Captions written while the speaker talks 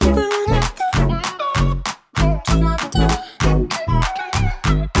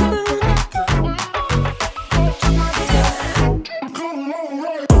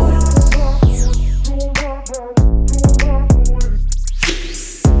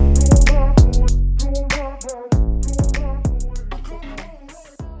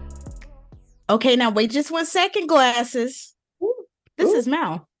Okay, now wait just 1 second, glasses. Ooh, This ooh. is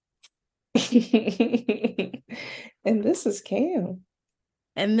Mal. And this is Cam.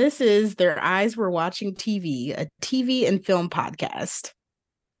 And this is Their Eyes Were Watching TV, a TV and film podcast.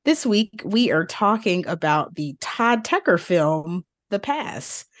 This week, we are talking about the Todd Tucker film, The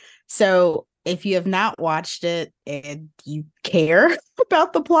Pass. So if you have not watched it and you care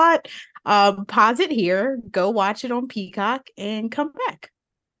about the plot, pause it here, go watch it on Peacock, and come back.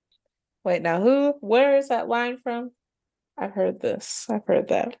 Wait, now where is that line from? I've heard this. I've heard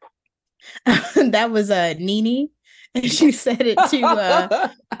that. That was Nene, and she said it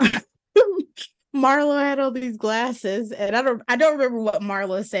to Marlo had all these glasses, and I don't remember what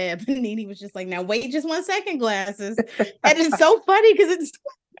Marlo said, but Nene was just like, "Now wait just 1 second, glasses." And it's so funny because it's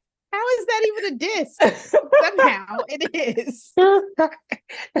how is that even a diss? Somehow it is.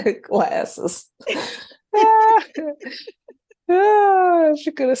 Glasses.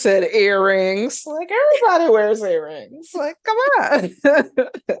 She could have said earrings. Like everybody wears earrings. Like, come on.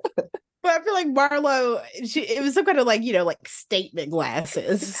 But I feel like Marlo, it was some kind of like statement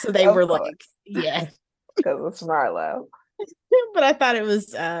glasses. So they Of were course. like, yeah. Because it's Marlo. But I thought it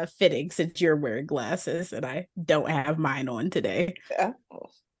was fitting since you're wearing glasses and I don't have mine on today. Yeah.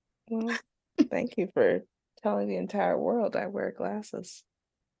 Well, thank you for telling the entire world I wear glasses.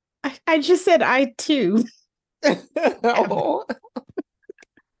 I just said I too. Oh.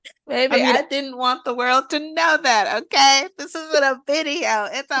 Maybe I didn't want the world to know that, okay? This isn't a video,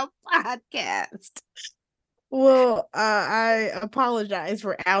 it's a podcast. Well, I apologize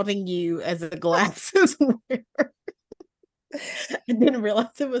for outing you as a glasses wearer. I didn't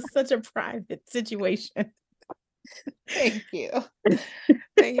realize it was such a private situation. Thank you.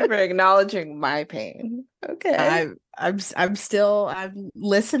 Thank you for acknowledging my pain. Okay. I'm still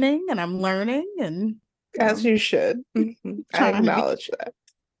listening and I'm learning and as you should. I acknowledge that.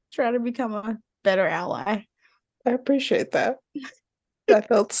 Try to become a better ally. I appreciate that. I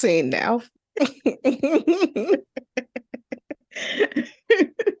felt seen now.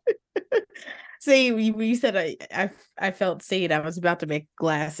 See, you said I felt seen. I was about to make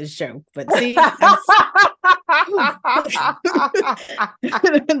glasses joke, but see,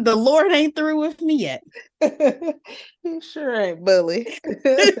 the Lord ain't through with me yet. He sure ain't, bully.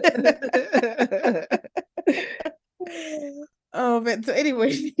 Oh, but so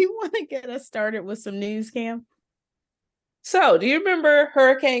anyway, you want to get us started with some news, Cam? So, do you remember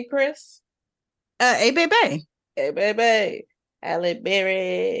Hurricane Chris? Hey, baby. Hey, baby. Halle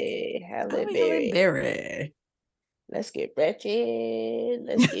Berry. Halle Berry. Let's get wretched.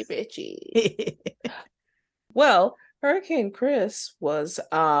 Let's get wretched. Well, Hurricane Chris was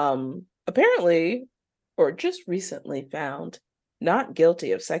apparently, or just recently found, not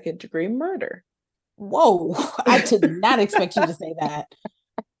guilty of second-degree murder. Whoa, I did not expect you to say that.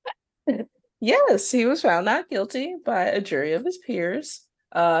 Yes, he was found not guilty by a jury of his peers.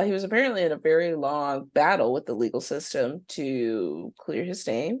 He was apparently in a very long battle with the legal system to clear his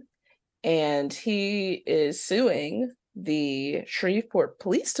name. And he is suing the Shreveport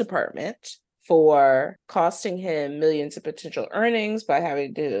Police Department for costing him millions of potential earnings by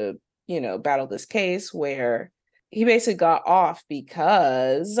having to, battle this case where he basically got off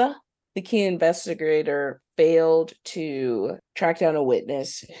because the key investigator failed to track down a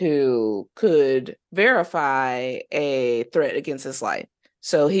witness who could verify a threat against his life.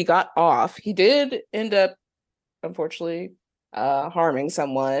 So he got off. He did end up, unfortunately, harming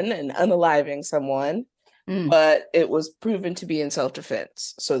someone and unaliving someone, but it was proven to be in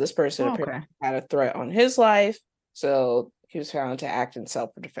self-defense. So this person apparently had a threat on his life, so he was found to act in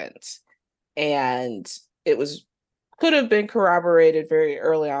self-defense. And it could have been corroborated very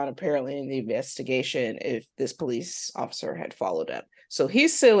early on, apparently, in the investigation if this police officer had followed up. So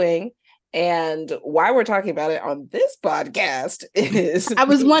he's suing. And why we're talking about it on this podcast is I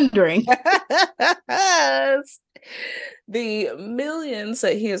was wondering. The millions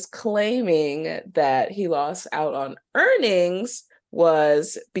that he is claiming that he lost out on earnings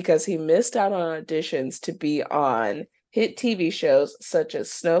was because he missed out on auditions to be on hit TV shows such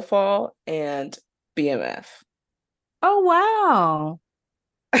as Snowfall and BMF. Oh, wow.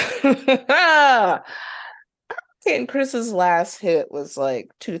 And Chris's last hit was like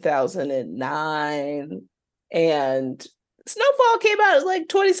 2009, and Snowfall came out in like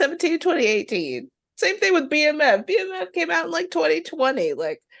 2017, 2018. Same thing with BMF. BMF came out in like 2020.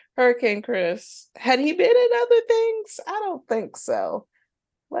 Like Hurricane Chris, had he been in other things? I don't think so.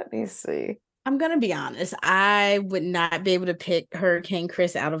 Let me see. I'm gonna be honest. I would not be able to pick Hurricane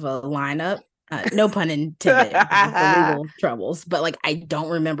Chris out of a lineup. No pun intended for legal troubles, but like I don't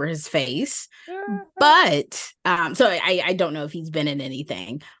remember his face. But so I don't know if he's been in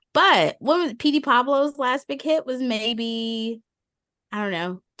anything. But what was P.D. Pablo's last big hit was maybe, I don't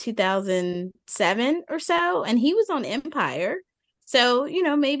know, 2007 or so. And he was on Empire. So,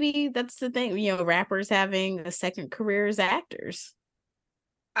 maybe that's the thing, rappers having a second career as actors.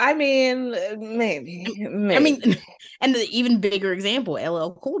 I mean, maybe. I mean, and the even bigger example,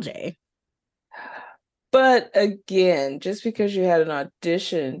 LL Cool J. But again, just because you had an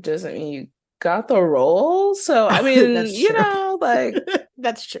audition doesn't mean you got the role. So, I mean, That's true. like,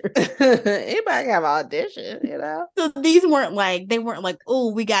 that's true. Anybody have an audition, So these weren't like,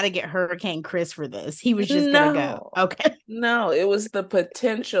 oh, we got to get Hurricane Chris for this. He was just going to go. Okay. No, it was the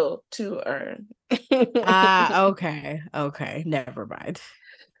potential to earn. Okay. Okay. Never mind.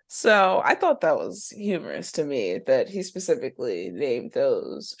 So I thought that was humorous to me that he specifically named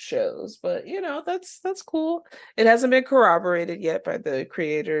those shows. But that's cool. It hasn't been corroborated yet by the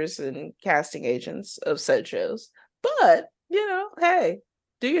creators and casting agents of said shows. But hey,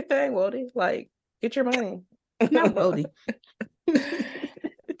 do your thing, Wody. Like, get your money. Not Wody.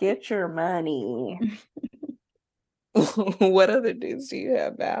 Get your money. What other news do you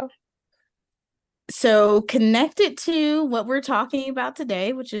have now? So connected to what we're talking about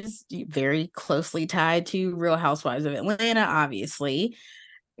today, which is very closely tied to Real Housewives of Atlanta, obviously,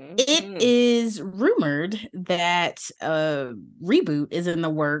 it is rumored that a reboot is in the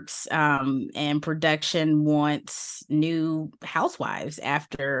works, and production wants new housewives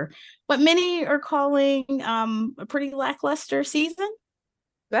after what many are calling a pretty lackluster season.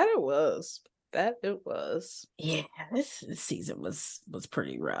 That it was. Yeah, this season was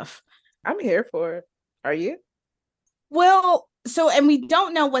pretty rough. I'm here for it. Are you? Well, and we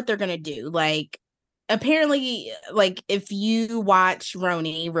don't know what they're going to do. Like, apparently, like, if you watch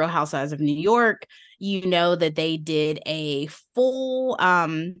RHONY, Real Housewives of New York, you know that they did a full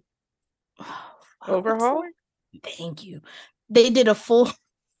overhaul. Thank you. They did a full, it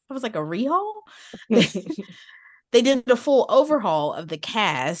was like a rehaul. They did a full overhaul of the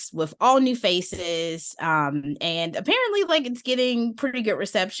cast with all new faces. And apparently, like, it's getting pretty good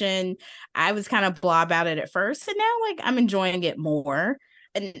reception. I was kind of blah about it at first, and now, like, I'm enjoying it more.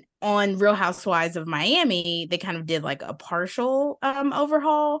 And on Real Housewives of Miami, they kind of did like a partial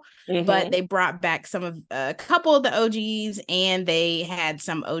overhaul, but they brought back a couple of the OGs, and they had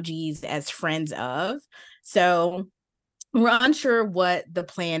some OGs as friends of. So we're unsure what the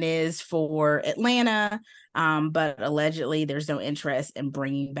plan is for Atlanta, but allegedly there's no interest in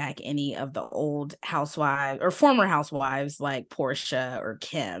bringing back any of the old housewives or former housewives like Portia or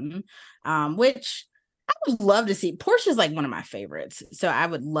Kim, which I would love to see. Portia's like one of my favorites, so I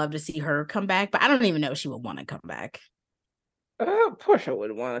would love to see her come back, but I don't even know if she would want to come back. Portia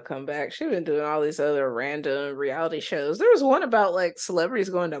wouldn't want to come back. She's been doing all these other random reality shows. There was one about like celebrities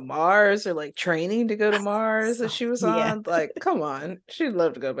going to Mars or like training to go to Mars that she was on. Like, come on. She'd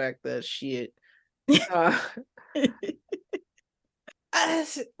love to go back to that shit. Well,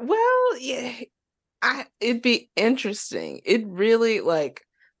 yeah. It'd be interesting. It really, like,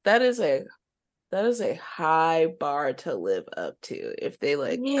 that is a high bar to live up to if they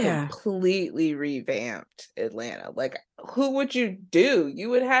completely revamped Atlanta. Like, who would you do?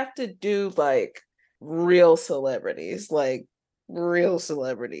 You would have to do like real celebrities, Like, how are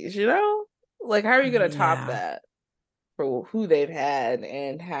you going to top that for who they've had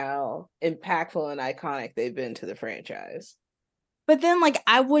and how impactful and iconic they've been to the franchise? But then, like,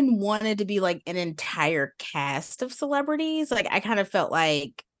 I wouldn't want it to be like an entire cast of celebrities. Like, I kind of felt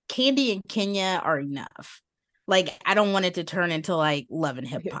like Kandi and Kenya are enough. Like, I don't want it to turn into like Love and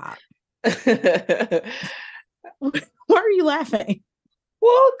Hip Hop. Why are you laughing?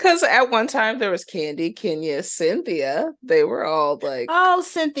 Well, because at one time there was Kandi, Kenya, Cynthia. They were all like, oh,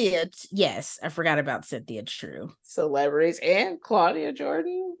 Cynthia. Yes, I forgot about Cynthia. True. Celebrities. And Claudia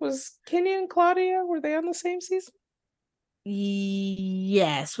Jordan. Was Kenya and Claudia, were they on the same season?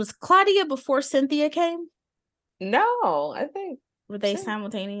 Yes. Was Claudia before Cynthia came? No, I think. Were they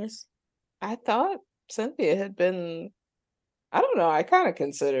simultaneous? I thought Cynthia had been, I don't know. I kind of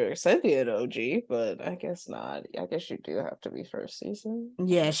consider Cynthia an OG, but I guess not. I guess you do have to be first season.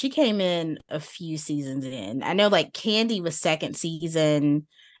 Yeah, she came in a few seasons in. I know like Kandi was second season,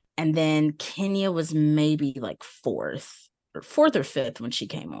 and then Kenya was maybe like fourth or fifth when she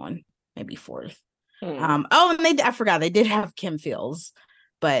came on. Maybe fourth. And I forgot they did have Kim Fields,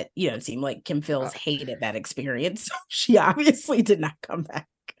 but it seemed like Kim Fields hated that experience. She obviously did not come back.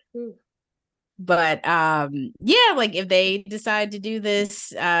 But yeah, like if they decide to do this,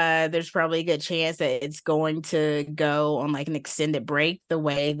 there's probably a good chance that it's going to go on like an extended break the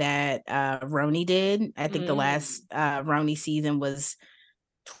way that RHONY did. I think the last RHONY season was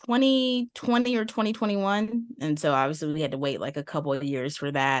 2020 or 2021. And so obviously we had to wait like a couple of years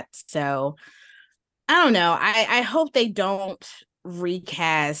for that. So I don't know. I hope they don't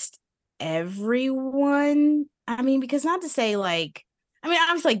recast everyone. I mean, because not to say like, I mean,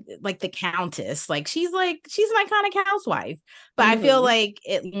 I was like the Countess, she's an iconic housewife, but I feel like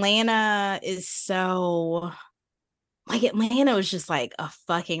Atlanta is so Atlanta is just like a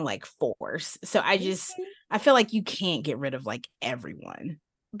fucking like force. So I feel like you can't get rid of like everyone.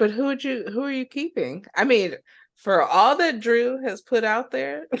 But who are you keeping? I mean, for all that Drew has put out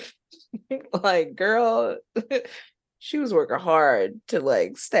there, like, girl, she was working hard to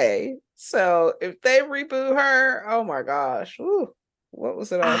like stay. So if they reboot her, oh my gosh, ooh, what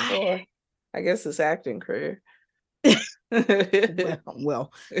was it all for? I guess this acting career.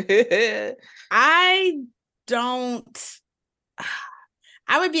 well,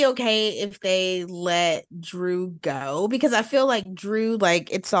 I would be okay if they let Drew go, because I feel like Drew, like,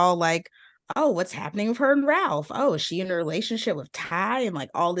 it's all like, oh, what's happening with her and Ralph? Oh, is she in a relationship with Ty and like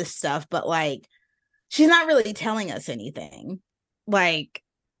all this stuff? But like, she's not really telling us anything. Like,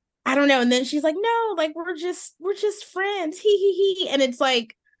 I don't know. And then she's like, no, like, we're just friends. He. And it's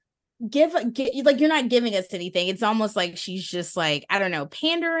like, give like, you're not giving us anything. It's almost like she's just like, I don't know,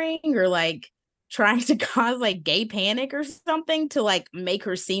 pandering or like trying to cause like gay panic or something to like make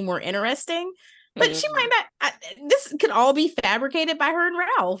her seem more interesting. But she might not. This could all be fabricated by her and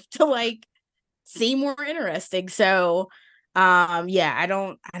Ralph to like seem more interesting. So yeah, I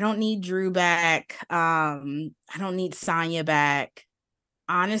don't need Drew back. I don't need Sonya back.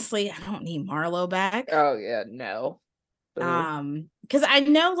 Honestly, I don't need Marlo back. Oh yeah, no. Because I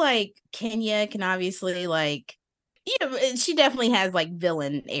know like Kenya can obviously like, you know, she definitely has like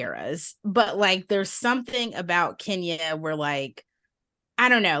villain eras, but like there's something about Kenya where like, I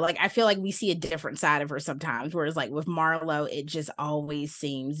don't know, like I feel like we see a different side of her sometimes, whereas like with Marlo, it just always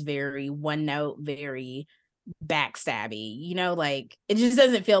seems very one note, very backstabby, you know, like it just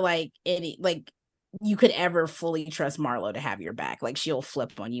doesn't feel like any like you could ever fully trust Marlo to have your back. Like she'll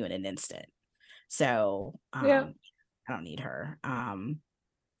flip on you in an instant. So yeah, I don't need her.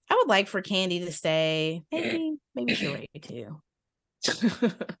 I would like for Kandi to stay. Maybe Sheree too.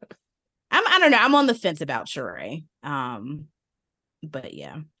 I don't know. I'm on the fence about Sheree. But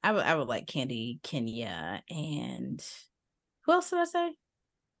yeah, I would like Kandi, Kenya, and who else did I say?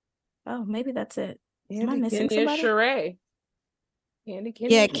 Oh, maybe that's it. Am I missing somebody? Sheree. Kandi,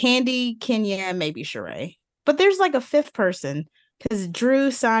 Kenya. Yeah, Kandi, Kenya, maybe Sheree. But there's like a fifth person because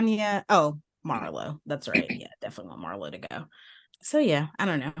Drew, Sonya. Oh, Marlo. That's right. Yeah, definitely want Marlo to go. So yeah, I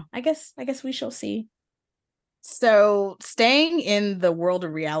don't know. I guess we shall see. So staying in the world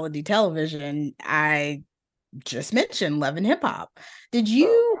of reality television, I just mentioned Love and Hip Hop. Did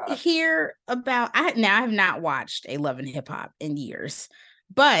you hear about? I have not watched a Love and Hip Hop in years,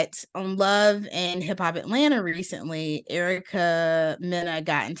 but on Love and Hip Hop Atlanta recently, Erica Mena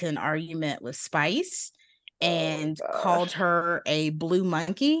got into an argument with Spice and called her a blue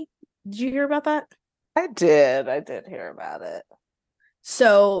monkey. Did you hear about that? I did hear about it.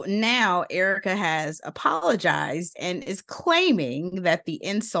 So now Erica has apologized and is claiming that the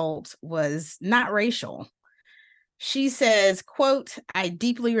insult was not racial. She says, quote, I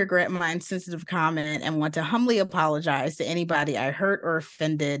deeply regret my insensitive comment and want to humbly apologize to anybody I hurt or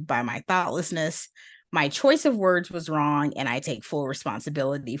offended by my thoughtlessness. My choice of words was wrong, and I take full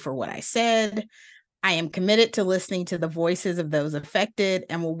responsibility for what I said. I am committed to listening to the voices of those affected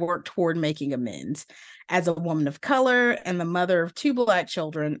and will work toward making amends. As a woman of color and the mother of 2 Black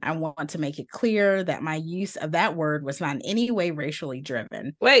children, I want to make it clear that my use of that word was not in any way racially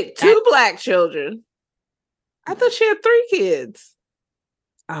driven. Wait, 2 Black children? I thought she had 3 kids.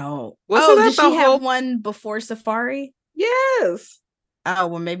 Oh, did she have one before Safari? Yes. Oh,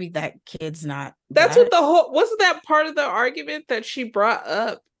 well, maybe that kid's not. That's what wasn't that part of the argument that she brought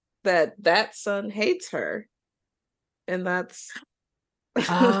up, that son hates her, and that's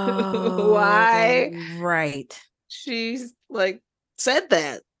why, right? She's like said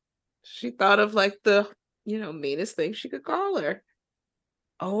that she thought of like the meanest thing she could call her.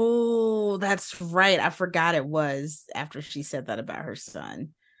 Oh, that's right. I forgot it was after she said that about her son.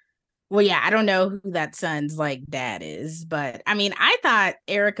 Well, yeah, I don't know who that son's like dad is, but I mean, I thought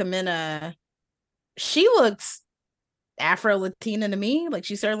Erica Mena, she looks Afro-Latina to me. Like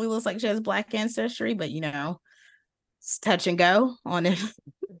she certainly looks like she has Black ancestry, but it's touch and go on if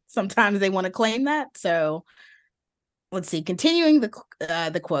sometimes they want to claim that. So let's see, continuing the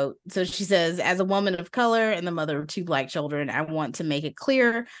quote. So she says, as a woman of color and the mother of 2 Black children, I want to make it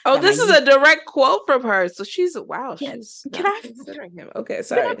clear. Oh, this is a direct quote from her. So she's she's considering him. Okay,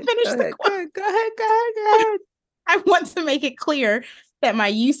 sorry. Finish the quote. Go ahead. I want to make it clear that my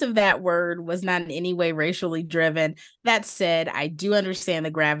use of that word was not in any way racially driven. That said, I do understand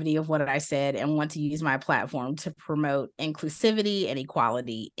the gravity of what I said and want to use my platform to promote inclusivity and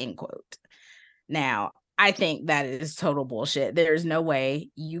equality, end quote. Now, I think that is total bullshit. There's no way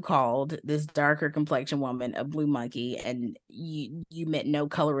you called this darker complexion woman a blue monkey and you meant no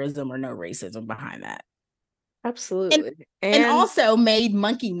colorism or no racism behind that. Absolutely. And also made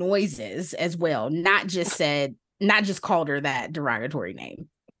monkey noises as well, not just called her that derogatory name.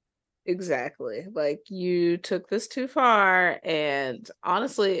 Exactly. Like, you took this too far, and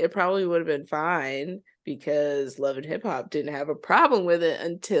honestly, it probably would have been fine because Love and Hip Hop didn't have a problem with it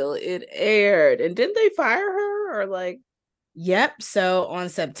until it aired. And didn't they fire her, or like? Yep. So on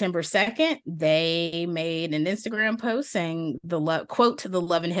September 2nd, they made an Instagram post saying quote, the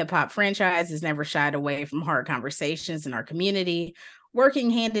Love and Hip Hop franchise has never shied away from hard conversations in our community,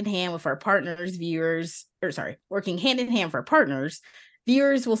 working hand in hand for our partners, viewers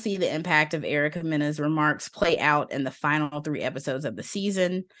will see the impact of Erica Mena's remarks play out in the final 3 episodes of the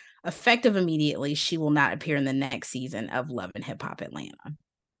season. Effective immediately, she will not appear in the next season of Love and Hip Hop Atlanta.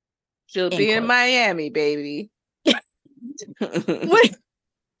 She'll be in Miami, baby. What?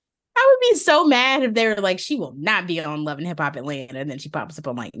 I would be so mad if they were like, she will not be on Love and Hip Hop Atlanta, and then she pops up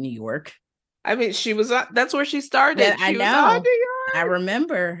on like New York. I mean, she was that's where she started. Yeah, I know. Was on New York. I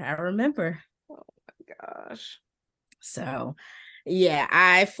remember. Oh my gosh. So yeah,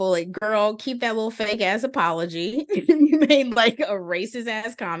 I fully, girl, keep that little fake ass apology. You made like a racist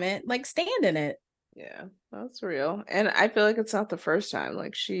ass comment, like stand in it. Yeah, that's real. And I feel like it's not the first time.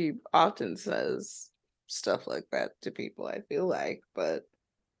 Like, she often says stuff like that to people, I feel like, but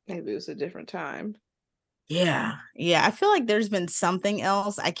maybe it was a different time. Yeah. I feel like there's been something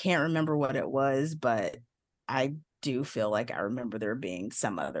else. I can't remember what it was, but I do feel like I remember there being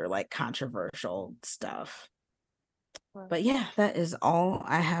some other like controversial stuff. But yeah, that is all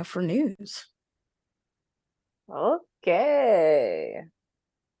I have for news. Okay.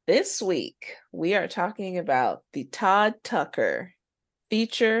 This week, we are talking about the Todd Tucker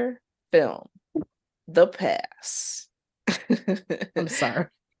feature film, The Pass. I'm sorry.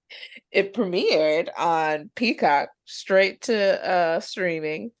 It premiered on Peacock, straight to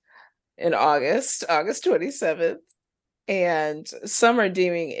streaming in August 27th. And some are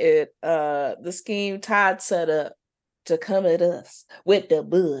deeming it the scheme Todd set up to come at us with the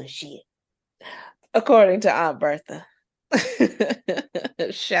bullshit, according to Aunt Bertha.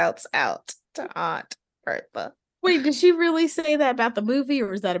 Shouts out to Aunt Bertha. Wait, did she really say that about the movie,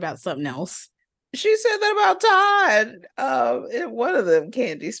 or is that about something else? She said that about Todd in one of them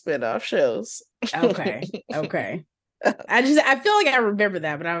Kandi spinoff shows. Okay. I feel like I remember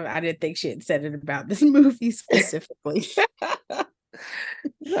that, but I didn't think she had said it about this movie specifically.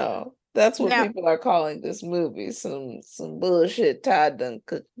 No, that's what people are calling this movie. Some bullshit Todd done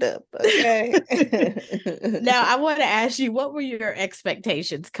cooked up. Okay. Now I want to ask you, what were your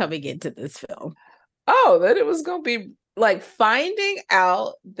expectations coming into this film? Oh, that it was gonna be like finding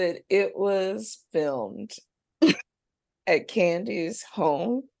out that it was filmed at Kandi's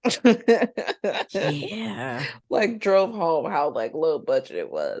home. Yeah. Like, drove home how like low budget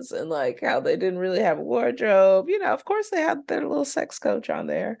it was, and like how they didn't really have a wardrobe. You know, of course they had their little sex coach on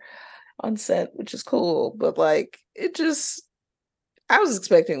there on set, which is cool, but like it just, I was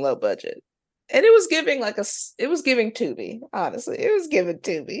expecting low budget. And it was giving Tubi, honestly. It was giving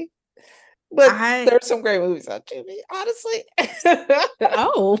Tubi. But there's some great movies on Tubi, honestly.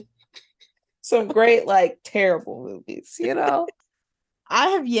 Oh. Some great, like, terrible movies, you know? I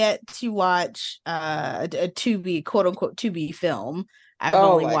have yet to watch a Tubi, quote unquote, Tubi film. I've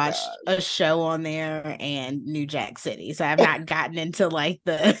only watched a show on there and New Jack City. So I've not gotten into like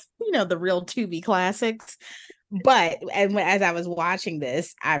the, the real Tubi classics. But as I was watching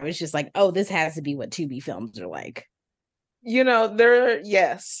this, I was just like, oh, this has to be what Tubi films are like.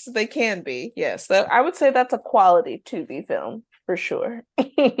 Yes, they can be. Yes, I would say that's a quality Tubi film for sure.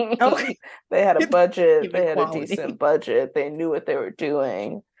 Okay. They had a budget. They had a decent budget. They knew what they were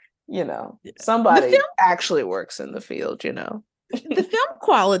doing. Somebody actually works in the field. The film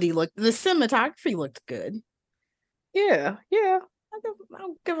quality the cinematography looked good. Yeah.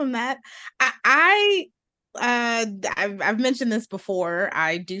 I'll give them that. I've mentioned this before.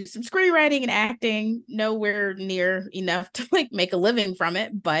 I do some screenwriting and acting, nowhere near enough to like make a living from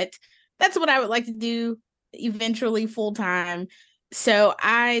it, but that's what I would like to do eventually full time. So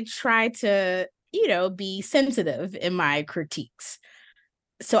I try to, be sensitive in my critiques.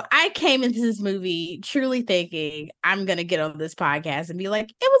 So I came into this movie truly thinking I'm going to get on this podcast and be like,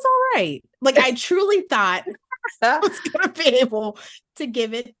 it was all right. Like, I truly thought I was going to be able to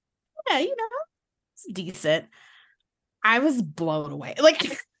give it, it's decent. I was blown away. Like,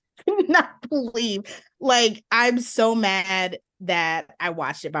 I could not believe. Like, I'm so mad that I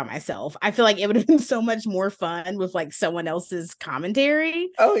watched it by myself. I feel like it would have been so much more fun with like someone else's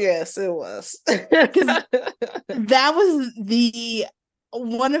commentary. Oh yes, it was. Because that was the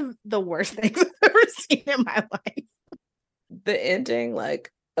one of the worst things I've ever seen in my life. The ending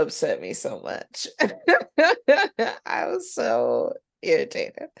like upset me so much. I was so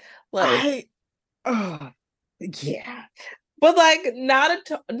irritated. Like, Oh yeah. but like not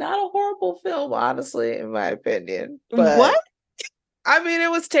a horrible film, honestly, in my opinion. What? But I mean, it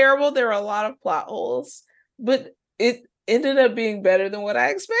was terrible. There were a lot of plot holes, but it ended up being better than what I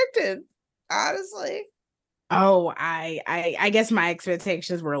expected, honestly. Oh, I guess my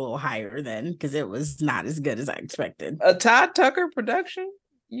expectations were a little higher then because it was not as good as I expected. A Todd Tucker production?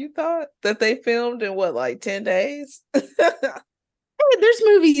 You thought that they filmed in what, like 10 days? There's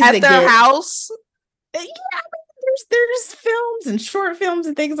movies At that their get house? yeah, there's films and short films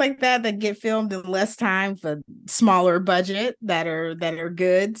and things like that that get filmed in less time for smaller budget that are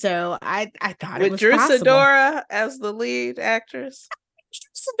good. So I thought it With was Drew possible. Sidora as the lead actress.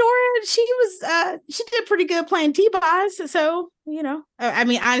 Sidora, she did pretty good playing T-Boz. So, you know, I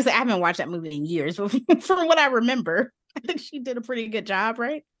mean, honestly, I haven't watched that movie in years, but from what I remember, I think she did a pretty good job,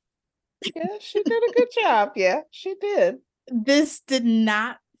 right? Yeah, she did a good job. Yeah, she did. This did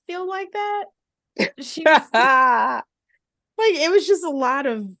not feel like that. She was like, it was just a lot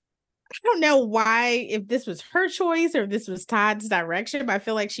of, I don't know why, if this was her choice or if this was Todd's direction, but I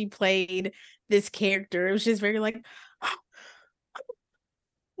feel like she played this character. It was just very like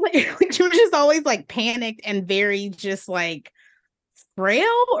she was just always like panicked and very just like frail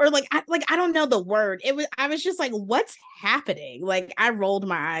or I don't know the word. I was just like, what's happening? Like I rolled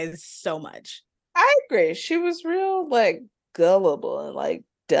my eyes so much. I agree. She was real like gullible and like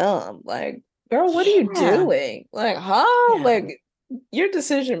dumb. Like, girl, what are you Yeah. doing? Like, huh? Yeah. Like your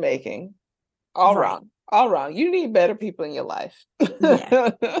decision making. All Right. wrong. All wrong. You need better people in your life.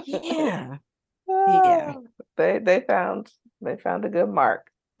 Yeah. Yeah. Yeah. Ah, they found a good mark.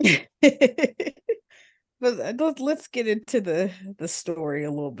 But let's get into the story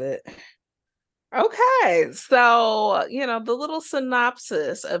a little bit. Okay, so the little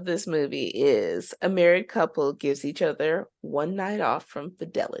synopsis of this movie is a married couple gives each other one night off from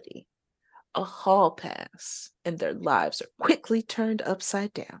fidelity, a hall pass, and their lives are quickly turned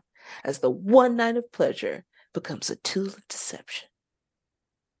upside down as the one night of pleasure becomes a tool of deception.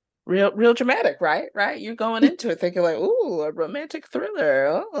 Real dramatic, right? Right? You're going into it thinking like, ooh, a romantic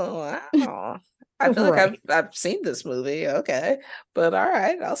thriller. Oh, wow. I feel like Right. I've seen this movie. Okay. But all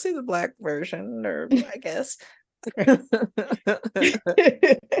right, I'll see the black version, or I guess.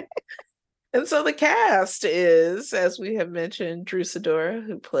 And so the cast is, as we have mentioned, Drew Sidora,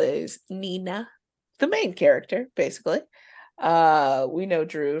 who plays Nina, the main character, basically. We know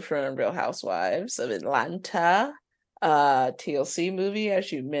Drew from Real Housewives of Atlanta, TLC movie,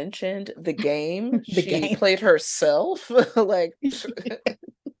 as you mentioned, The Game. The She game. played herself. Like,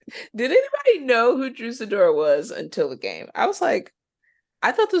 did anybody know who Drew Sidora was until The Game? I was like,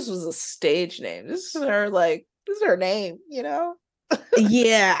 I thought this was a stage name. This is her name, you know?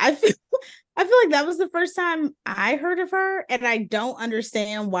 Yeah, I feel like that was the first time I heard of her, and I don't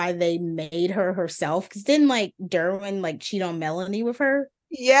understand why they made her herself. Because didn't like Derwin like cheat on Melanie with her?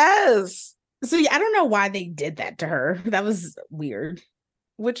 Yes. So yeah, I don't know why they did that to her. That was weird.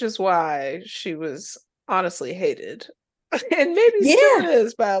 Which is why she was honestly hated. And maybe still Yeah.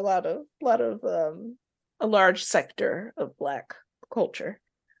 is by a large sector of Black culture.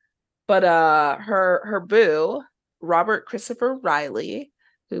 But her boo, Robert Christopher Riley,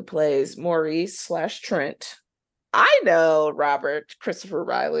 who plays Maurice slash Trent. I know Robert Christopher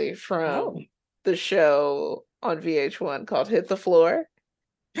Riley from Oh. the show on VH1 called Hit the Floor.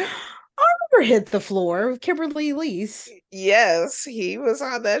 I remember Hit the Floor with Kimberly Elise. Yes, he was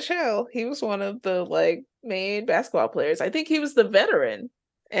on that show. He was one of the like main basketball players. I think he was the veteran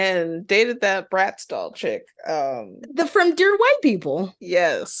and dated that Bratz doll chick. The from Dear White People.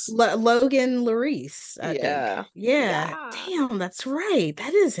 Yes. Logan Larice, I think. Yeah. Yeah. Yeah. Damn, that's right.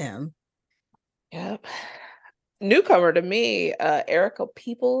 That is him. Yep. Newcomer to me, Erica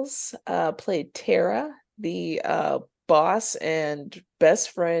Peoples played Tara, the boss and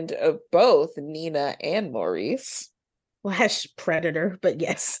best friend of both Nina and Maurice. Slash Predator, but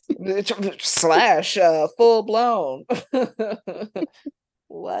yes. Slash full blown.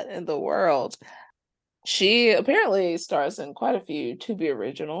 What in the world? She apparently stars in quite a few Tubi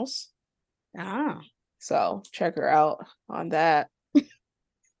originals. Ah. So check her out on that.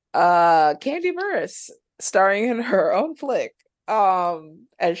 Kandi Burruss starring in her own flick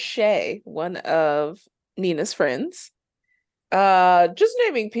as Shay, one of Nina's friends. Just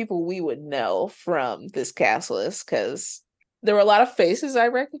naming people we would know from this cast list, because there were a lot of faces I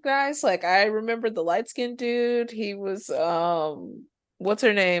recognized. Like, I remember the light-skinned dude. He was what's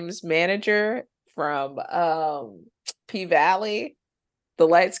her name's manager from P-Valley, the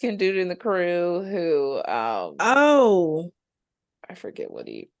light-skinned dude in the crew who Oh, I forget what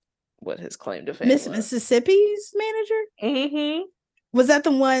his claim to fame Miss was. Mississippi's manager? Mm-hmm. Was that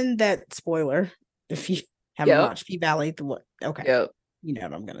the one that, spoiler, if you haven't Yep. watched P-Valley, okay. Yep. You know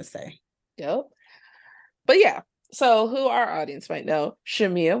what I'm gonna say. Yep. But yeah, so who our audience might know,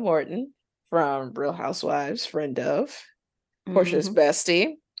 Shamea Morton from Real Housewives, friend of Portia's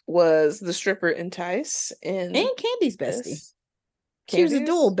bestie, was the stripper in Tice And Kandi's bestie. She was a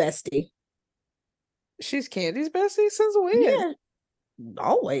dual bestie. She's Kandi's bestie since when? Yeah,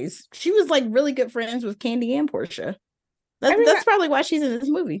 always. She was like really good friends with Kandi and Portia. That's probably why she's in this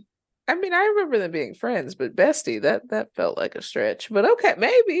movie. I mean, I remember them being friends, but bestie, that felt like a stretch. But okay,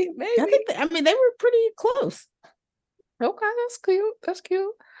 maybe. I mean, they were pretty close. Okay, that's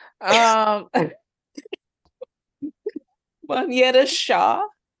cute. Monyetta Shaw,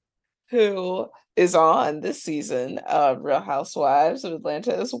 who is on this season of Real Housewives of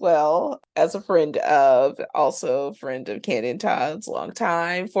Atlanta as well, as a friend of Kandi and Todd's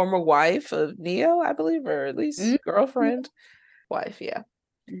longtime former wife of Neo, I believe, or at least girlfriend, wife, yeah.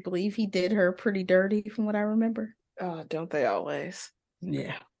 I believe he did her pretty dirty from what I remember. Oh, don't they always?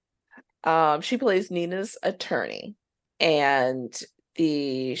 Yeah. She plays Nina's attorney, and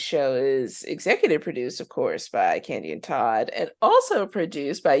the show is executive produced, of course, by Kandi and Todd, and also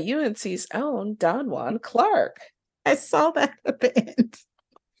produced by UNC's own Don Juan Clark. I saw that at the end.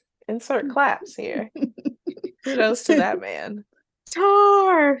 Insert claps here. Kudos to that man.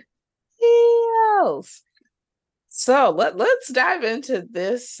 Tar Heels. So let's dive into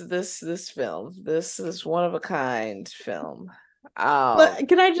this film. This is one of a kind film. But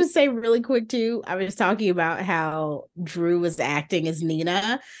can I just say really quick too? I was talking about how Drew was acting as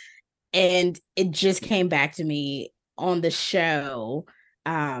Nina, and it just came back to me on the show.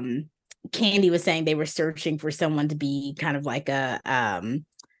 Kandi was saying they were searching for someone to be kind of like a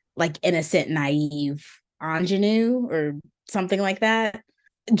like innocent, naive ingenue or something like that.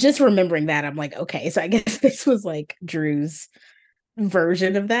 Just remembering that, I'm like, okay, so I guess this was like Drew's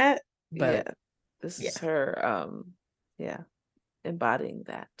version of that. But yeah, this is her embodying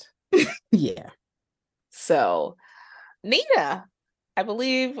that. Yeah. So Nina, I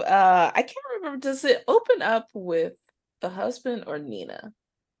believe, I can't remember, does it open up with the husband or Nina?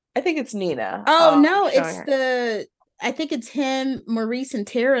 I think it's Nina. Oh no, I think it's him, Maurice, and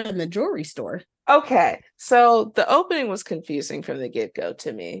Tara in the jewelry store. Okay, so the opening was confusing from the get-go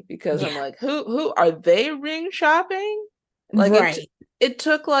to me, because I'm like, who are they ring shopping? Like, right. It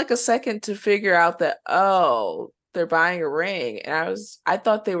took like a second to figure out that, oh, they're buying a ring. And I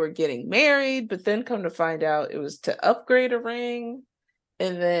thought they were getting married, but then come to find out it was to upgrade a ring.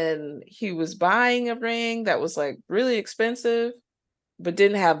 And then he was buying a ring that was like really expensive, but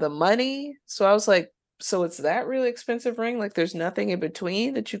didn't have the money. So I was like, so it's that really expensive ring? Like, there's nothing in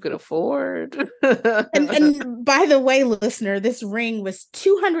between that you could afford? and by the way, listener, this ring was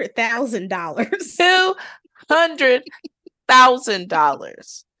 $200,000.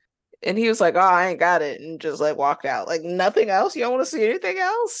 $200,000. And he was like, oh, I ain't got it. And just like walked out. Like, nothing else? You don't want to see anything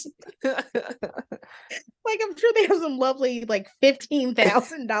else? Like, I'm sure they have some lovely, like,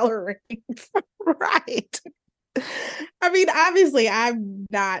 $15,000 rings. Right. I mean, obviously, I'm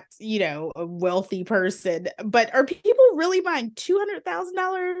not, a wealthy person, but are people really buying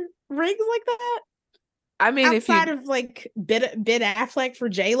 $200,000 rings like that? I mean, outside of like Ben Affleck for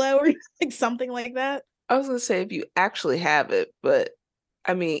J-Lo or like something like that. I was gonna say, if you actually have it, but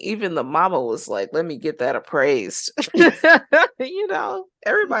I mean, even the mama was like, let me get that appraised.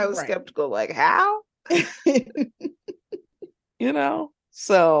 Everybody was skeptical, like, how?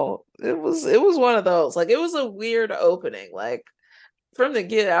 So it was one of those, like, it was a weird opening. Like, from the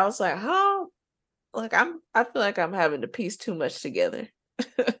get, I was like, huh? Like, I feel like I'm having to piece too much together.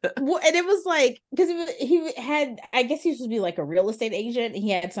 Well, and it was like, because he had, I guess he was supposed to be like a real estate agent.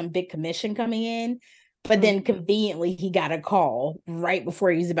 He had some big commission coming in, but then conveniently he got a call right before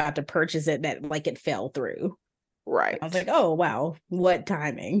he was about to purchase it that like it fell through. Right. I was like, oh wow, what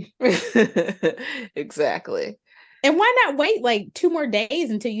timing. Exactly. And why not wait like 2 more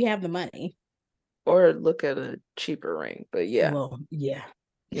days until you have the money? Or look at a cheaper ring. But yeah. Well, yeah.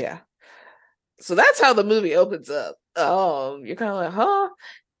 Yeah. So that's how the movie opens up. You're kind of like, huh?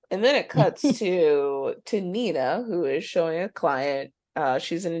 And then it cuts to Nina, who is showing a client.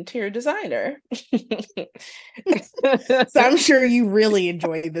 She's an interior designer. So I'm sure you really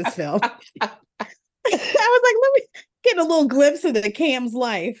enjoyed this film. I was like, Getting a little glimpse of the Cam's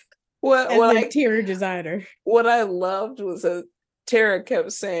life what as what an I interior designer. what I loved was that Tara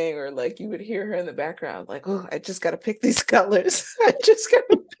kept saying, or like you would hear her in the background, like, "Oh, I just got to pick these colors. I just got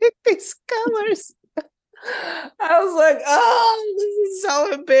to pick these colors." I was like, "Oh, this is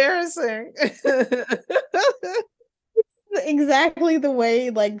so embarrassing." Exactly the way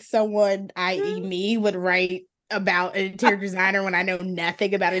like someone, i.e., me, would write about an interior designer when I know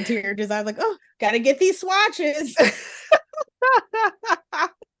nothing about interior design. Like, oh, gotta get these swatches.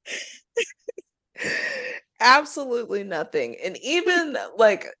 Absolutely nothing. And even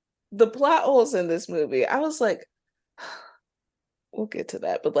like the plot holes in this movie, I was like, we'll get to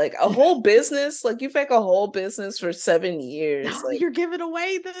that. But like a whole business, like you make a whole business for 7 years. Oh, Like you're giving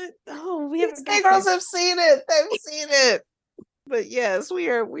away we these haven't got Negroes there. have seen it. They've seen it. But yes, we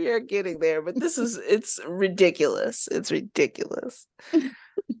are getting there. But it's ridiculous. It's ridiculous.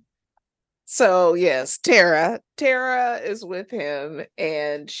 So yes, Tara is with him,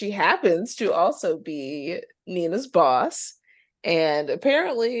 and she happens to also be Nina's boss. And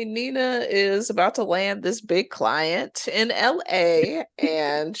apparently Nina is about to land this big client in LA,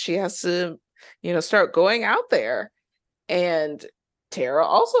 and she has to, start going out there. And Tara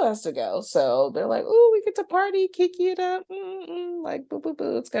also has to go. So they're like, "Oh, we get to party, kiki it up, like boo boo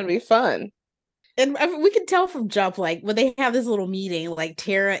boo. It's gonna be fun." And I mean, we can tell from jump, like when they have this little meeting, like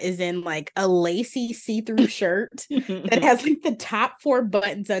Tara is in like a lacy see-through shirt that has like the top 4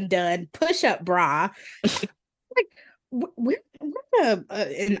 buttons undone, push-up bra. Like we're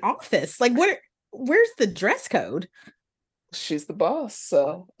an office. Like where's the dress code? She's the boss,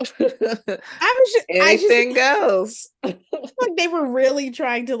 so I just anything goes. like they were really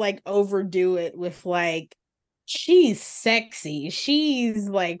trying to like overdo it with like she's sexy, she's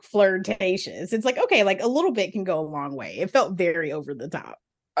like flirtatious. It's like, okay, like a little bit can go a long way. It felt very over the top.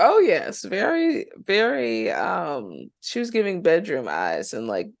 Oh yes, very, very she was giving bedroom eyes and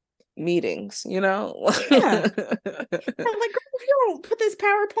like meetings, you know? Yeah. I'm like, girl, if you don't put this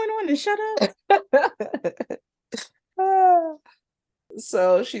PowerPoint on and shut up.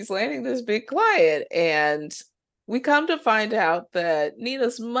 So she's landing this big client, and we come to find out that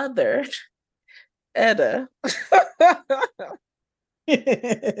Nina's mother, Etta,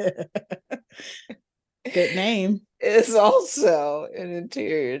 Good name. is also an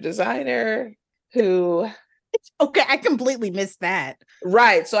interior designer who Okay, I completely missed that.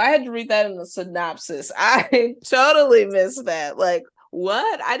 right. So I had to read that in the synopsis. I totally missed that. Like,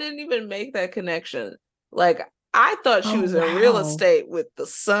 what? I didn't even make that connection. Like, I thought she Oh was in real wow. estate with the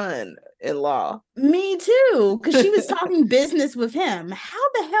son-in-law. Me too, because she was talking business with him. How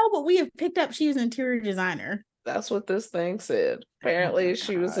the hell would we have picked up she was an interior designer? That's what this thing said. Oh my Apparently,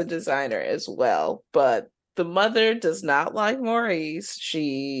 she was a god. designer as well. But the mother does not like Maurice.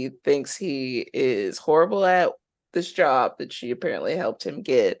 She thinks he is horrible at this job that she apparently helped him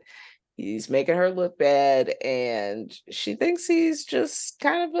get. He's making her look bad, and she thinks he's just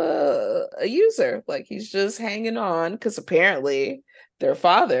kind of a user. Like he's just hanging on because apparently their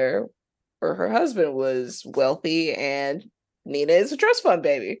father or her husband was wealthy, and Nina is a trust fund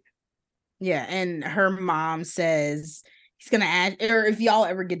baby. Yeah, and her mom says he's gonna ask, or if y'all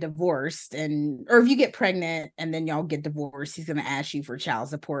ever get divorced, or if you get pregnant and then y'all get divorced, he's gonna ask you for child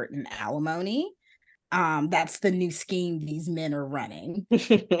support and alimony. That's the new scheme these men are running.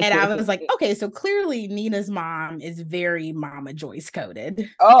 And I was like, okay, so clearly Nina's mom is very Mama Joyce coded.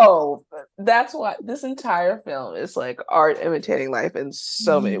 Oh, that's why this entire film is like art imitating life in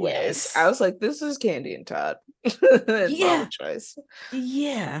so many ways. I Yes. was like, this is Kandi and Todd and Mama Yeah. Choice.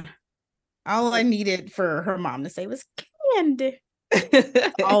 Yeah. All I needed for her mom to say was Candy.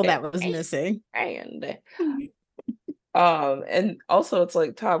 All that was missing. And and also it's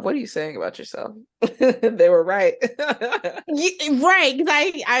like, Todd, what are you saying about yourself? They were right. Right, because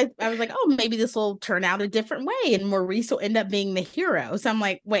I was like, oh, maybe this will turn out a different way, and Maurice will end up being the hero. So I'm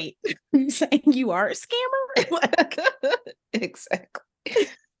like, wait, you saying you are a scammer? Like, Exactly.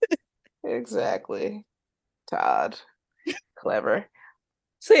 Exactly. Todd. Clever.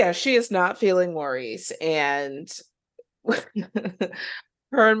 So yeah, she is not feeling Maurice, and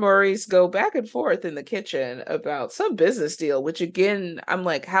her and Maurice go back and forth in the kitchen about some business deal, which again, I'm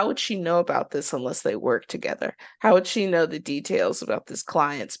like, how would she know about this unless they work together? How would she know the details about this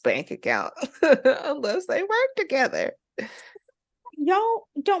client's bank account unless they work together? y'all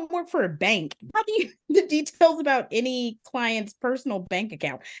don't work for a bank. How do you the details about any client's personal bank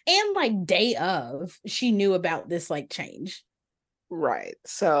account? And like day of, she knew about this like change. Right.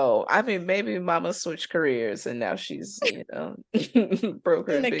 So, I mean, maybe Mama switched careers and now she's, An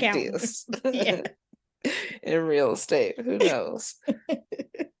brokering big accountant. deals Yeah. in real estate. Who knows?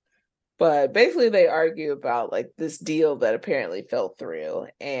 But basically they argue about like this deal that apparently fell through,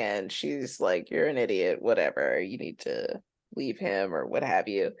 and she's like, you're an idiot, whatever, you need to leave him or what have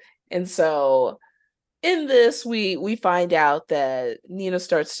you. And so in this, we find out that Nina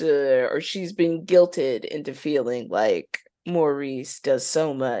starts to, or she's been guilted into feeling like Maurice does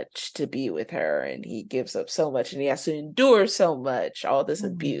so much to be with her, and he gives up so much, and he has to endure so much, all this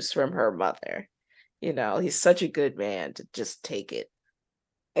abuse from her mother. He's such a good man to just take it.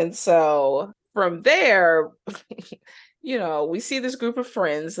 And so from there, we see this group of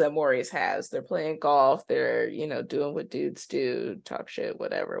friends that Maurice has. They're playing golf. They're, doing what dudes do, talk shit,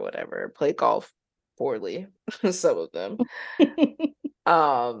 whatever, play golf poorly, some of them.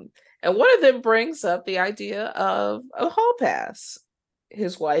 And one of them brings up the idea of a hall pass.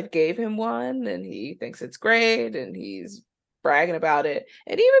 His wife gave him one, and he thinks it's great, and he's bragging about it,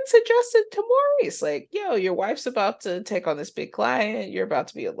 and even suggested to Maurice, like, yo, your wife's about to take on this big client, you're about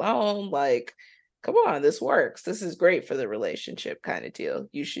to be alone, like, come on, this works, this is great for the relationship, kind of deal,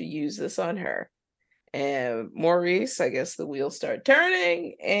 you should use this on her. And Maurice, I guess the wheels start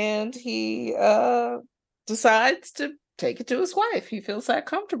turning, and he decides to take it to his wife. He feels that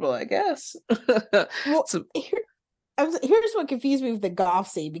comfortable, I guess. Well, here's what confused me with the golf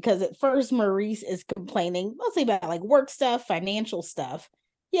scene, because at first Maurice is complaining mostly about like work stuff, financial stuff.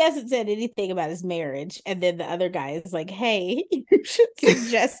 He hasn't said anything about his marriage, and then the other guy is like, "Hey, you should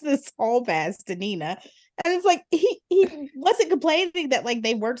suggest this hall pass to Nina." And it's like he wasn't complaining that like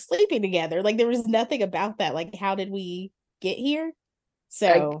they weren't sleeping together. Like there was nothing about that. Like, how did we get here?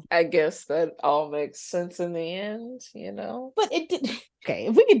 So I guess that all makes sense in the end, But it did. Okay,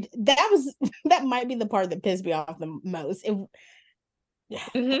 if we could, that might be the part that pissed me off the most.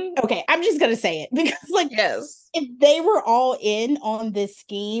 Okay, I'm just gonna say it, because like, yes, if they were all in on this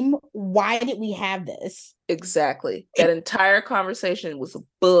scheme, why did we have this? Exactly. That entire conversation was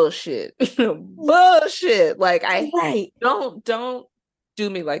bullshit. Bullshit. Like, don't do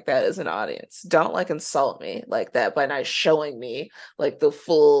me like that as an audience. Don't like insult me like that by not showing me like the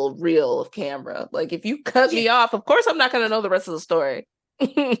full reel of camera. Like, if you cut me off, of course I'm not going to know the rest of the story. But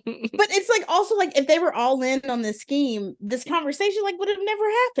it's like, also, like, if they were all in on this scheme, this conversation like would have never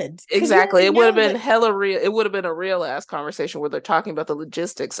happened. Exactly. It would have been hella real. It would have been a real ass conversation where they're talking about the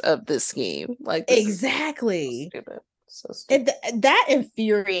logistics of this scheme. Like, this exactly. so stupid. So stupid. That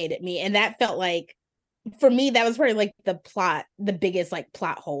infuriated me, and that felt like, for me, that was probably like the biggest like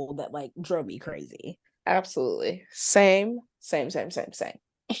plot hole that like drove me crazy. Absolutely. Same.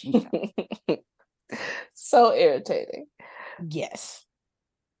 So irritating. Yes.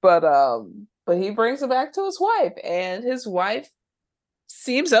 But he brings it back to his wife, and his wife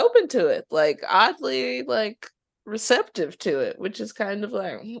seems open to it, like oddly like receptive to it, which is kind of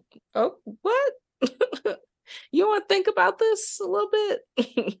like, oh, what? You want to think about this a little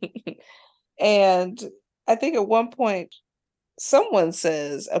bit? And I think at one point someone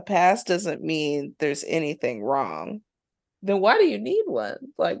says a pass doesn't mean there's anything wrong. Then why do you need one?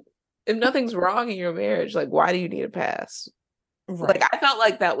 Like, if nothing's wrong in your marriage, like, why do you need a pass? Right. Like, I felt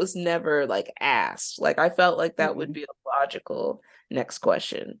like that was never like asked. Like, I felt like that would be a logical next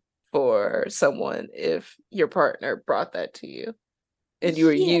question for someone if your partner brought that to you and you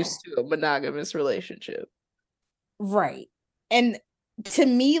were used to a monogamous relationship. Right. And to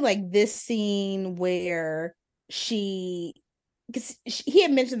me, like, this scene where because he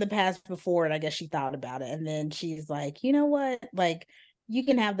had mentioned the past before, and I guess she thought about it, and then she's like, you know what, like, you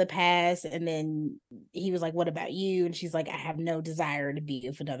can have the pass. And then he was like, what about you? And she's like, I have no desire to be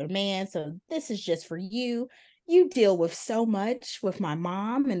with another man, so this is just for you. You deal with so much with my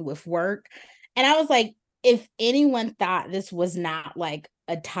mom and with work. And I was like, if anyone thought this was not like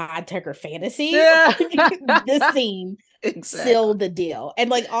a Todd Tucker fantasy, this scene sealed the deal. And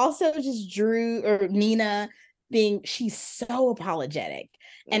like, also just Nina being, she's so apologetic.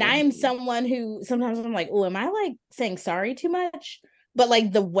 And I am someone who sometimes I'm like, oh, am I like saying sorry too much? But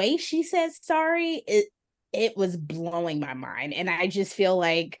like the way she says sorry, it was blowing my mind. And I just feel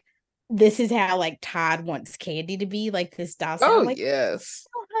like this is how like Todd wants Kandi to be, like this docile. Oh, like, yes.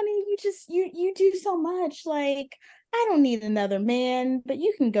 Oh, honey, you do so much. Like, I don't need another man, but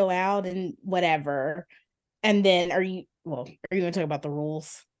you can go out and whatever. And then are you going to talk about the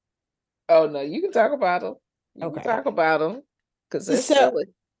rules? Oh, no, you can talk about them. You can talk about them because they're silly.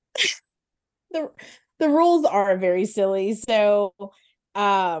 The rules are very silly. So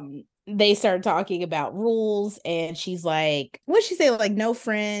they start talking about rules, and she's like, what'd she say? Like, no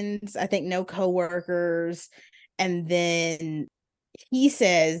friends, I think no coworkers. And then he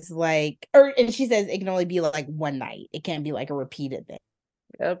says like, and she says it can only be like one night. It can't be like a repeated thing.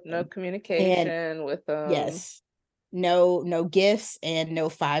 Yep, no communication with them. Yes. no gifts and no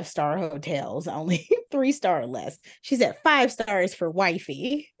 5-star hotels, only 3-star or less. She's at 5 stars for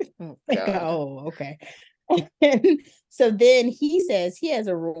wifey. Oh, Like, God. oh, okay. And so then he says he has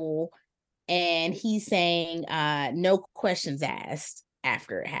a rule, and he's saying no questions asked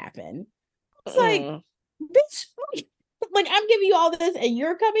after it happened. It's like, bitch, like I'm giving you all this and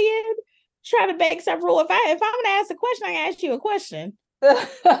you're coming in trying to make some rule. If I'm gonna ask a question, I ask you a question.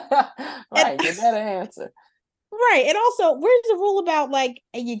 Right, you better answer. Right. And also, where's the rule about like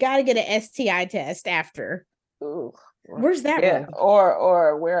you gotta get an STI test after? Ooh. Where's that Yeah, rule?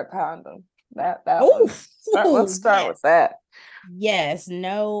 or wear a condom. That Oh, one. Let's start with that. Yes,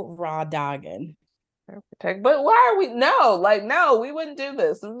 no raw dogging. Protect. But why are we no, we wouldn't do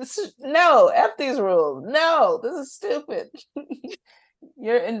this. No, F these rules. No, this is stupid.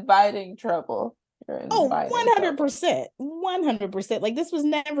 You're inviting trouble. You're inviting 100%. 100%. Like this was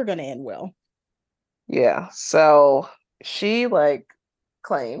never gonna end well. Yeah. So she like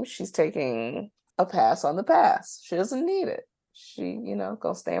claims she's taking a pass on the pass. She doesn't need it. She,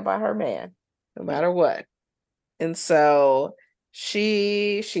 gonna stand by her man no matter what. And so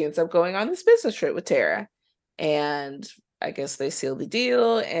she ends up going on this business trip with Tara. And I guess they seal the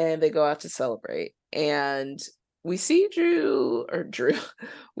deal and they go out to celebrate. And we see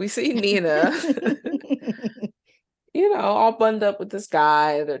we see Nina, all bundled up with this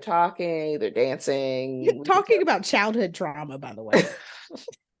guy. They're talking, they're dancing. Talking about childhood trauma, by the way,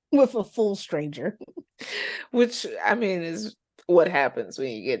 with a full stranger. Which, I mean, is what happens when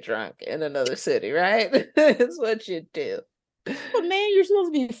you get drunk in another city, right? It's what you do. But man, you're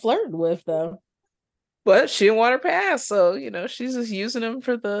supposed to be flirting with, though. But she didn't want her pass, so she's just using him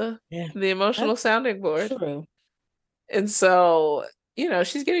for the emotional sounding board. True. And so,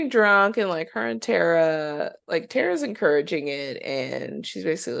 she's getting drunk, and like her and Tara, like Tara's encouraging it, and she's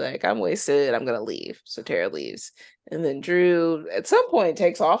basically like, I'm wasted, I'm gonna leave. So Tara leaves. And then Drew at some point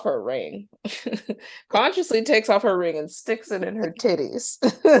takes off her ring. Consciously takes off her ring and sticks it in her titties.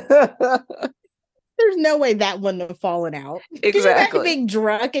 There's no way that wouldn't have fallen out. Exactly. Can you imagine being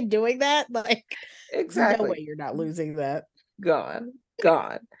drunk and doing that? Like, exactly. No way you're not losing that. Gone.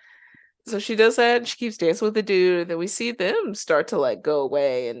 So she does that, and she keeps dancing with the dude, and then we see them start to like go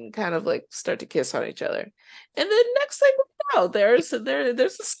away and kind of like start to kiss on each other. And then next thing we know, there's a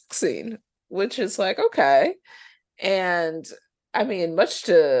sex scene, which is like, okay. And I mean,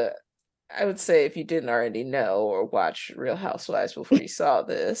 I would say if you didn't already know or watch Real Housewives before you saw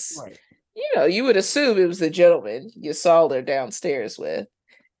this, right. You would assume it was the gentleman you saw her downstairs with.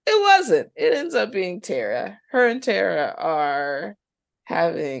 It wasn't. It ends up being Tara. Her and Tara are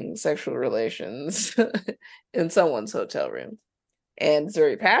having sexual relations in someone's hotel room. And it's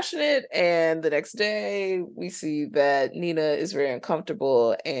very passionate. And the next day, we see that Nina is very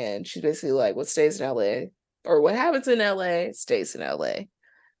uncomfortable. And she's basically like, what stays in LA, or what happens in LA stays in LA.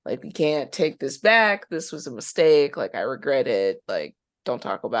 Like, we can't take this back. This was a mistake. Like, I regret it. Like, don't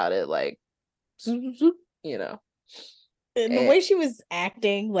talk about it. Like, And the way she was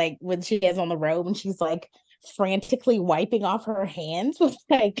acting, like when she has on the robe and she's like frantically wiping off her hands with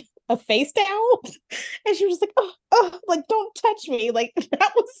like a face towel, and she was like, oh, like don't touch me. Like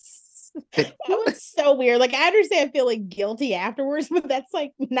that was so weird. Like I understand feeling guilty afterwards, but that's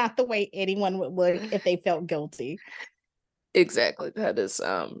like not the way anyone would look if they felt guilty. Exactly. That is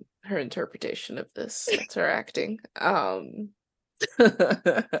her interpretation of this. That's her acting.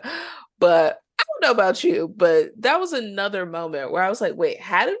 But I don't know about you, but that was another moment where I was like, wait,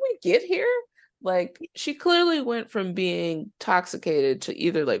 how did we get here? Like, she clearly went from being intoxicated to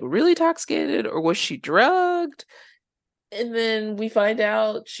either like really intoxicated, or was she drugged? And then we find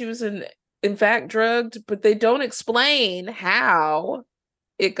out she was in fact drugged, but they don't explain how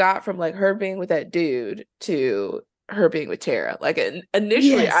it got from like her being with that dude to her being with Tara. Like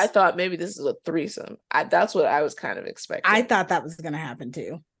initially, yes. I thought maybe this is a threesome. That's what I was kind of expecting. I thought that was going to happen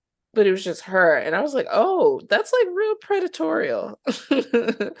too. But it was just her. And I was like, oh, that's like real predatorial.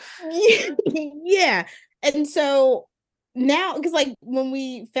 Yeah. And so now, because like when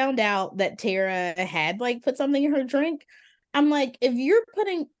we found out that Tara had like put something in her drink, I'm like, if you're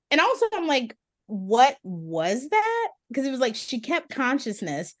putting, and also I'm like, what was that? Because it was like she kept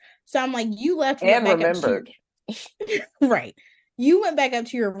consciousness. So I'm like, you left and remembered. Right. You went back up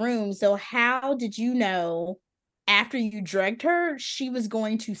to your room. So how did you know after you drugged her, she was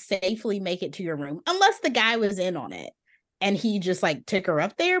going to safely make it to your room? Unless the guy was in on it and he just like took her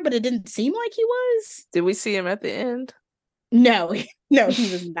up there, but it didn't seem like he was. Did we see him at the end? No, he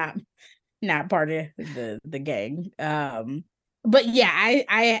was not part of the gang. But yeah,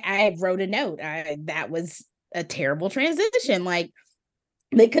 I wrote a note. That was a terrible transition. Like,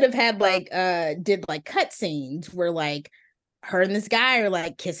 They could have had like did like cut scenes where like her and this guy are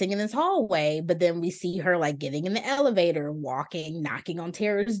like kissing in this hallway, but then we see her like getting in the elevator, walking, knocking on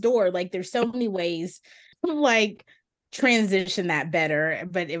Tara's door. Like there's so many ways to like transition that better,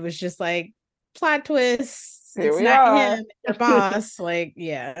 but it was just like plot twist. Here It's we not are. him, your boss. Like,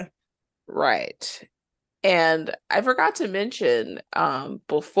 yeah. Right. And I forgot to mention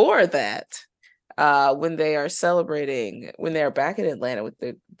before that, when they are celebrating, when they are back in Atlanta with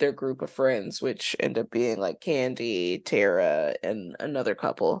their group of friends, which end up being like Kandi, Tara, and another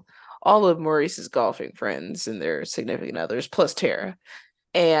couple, all of Maurice's golfing friends and their significant others, plus Tara.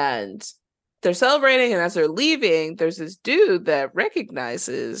 And they're celebrating, and as they're leaving, there's this dude that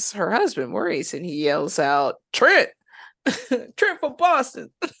recognizes her husband, Maurice, and he yells out, Trent! Trent from Boston!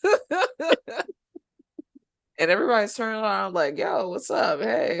 And everybody's turning around like, yo, what's up?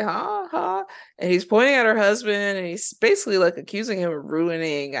 Hey, huh? And he's pointing at her husband, and he's basically like accusing him of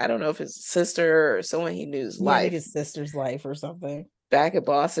ruining, I don't know if his sister or someone he knew's life. Like his sister's life or something. Back in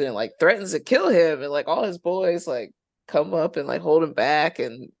Boston, and like threatens to kill him. And like all his boys like come up and like hold him back.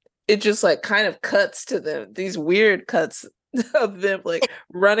 And it just like kind of cuts to them, these weird cuts of them like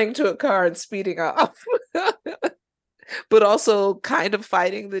running to a car and speeding off. But also kind of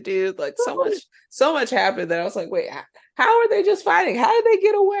fighting the dude. Like so much happened that I was like, wait, how are they just fighting? How did they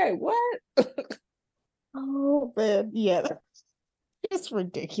get away? What? Oh man, yeah. It's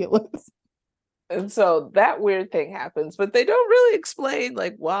ridiculous. And so that weird thing happens, but they don't really explain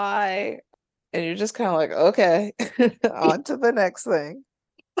like why. And you're just kind of like, okay, on to the next thing.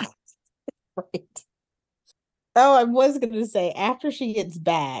 Right. Oh, I was gonna say after she gets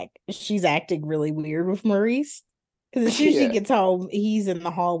back, she's acting really weird with Maurice. Because as soon as she gets home, he's in the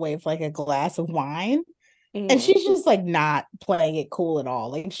hallway with like a glass of wine. And she's just like not playing it cool at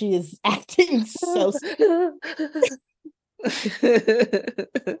all. Like she is acting so so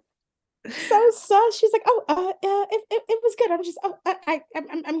sus. She's like, oh, it was good. I'm just,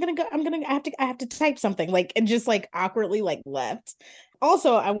 I'm gonna go. I have to type something. Like, and just like awkwardly like left.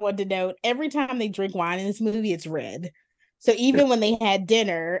 Also, I wanted to note every time they drink wine in this movie, it's red. So even when they had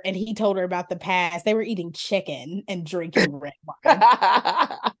dinner and he told her about the past, they were eating chicken and drinking red wine.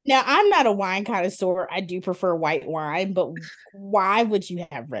 Now, I'm not a wine connoisseur. I do prefer white wine, but why would you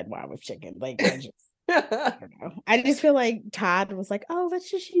have red wine with chicken? Like, I don't know. I just feel like Todd was like, oh,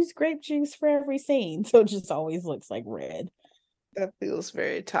 let's just use grape juice for every scene. So it just always looks like red. That feels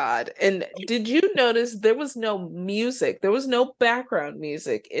very Todd. And did you notice there was no music? There was no background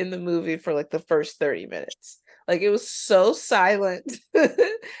music in the movie for like the first 30 minutes. Like it was so silent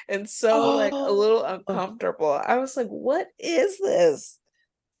and so like a little uncomfortable. I was like, what is this?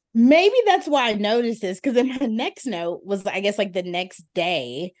 Maybe that's why I noticed this, because then my next note was, I guess, like the next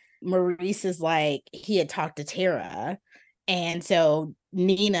day, Maurice is like, he had talked to Tara. And so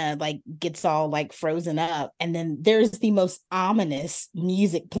Nina like gets all like frozen up. And then there's the most ominous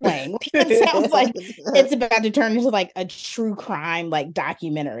music playing. It sounds like it's about to turn into like a true crime like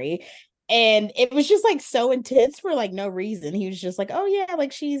documentary. And it was just like so intense for like no reason. He was just like, oh yeah,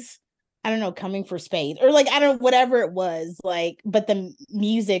 like she's, I don't know, coming for Spade or like, I don't know, whatever it was like, but the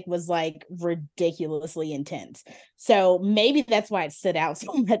music was like ridiculously intense. So maybe that's why it stood out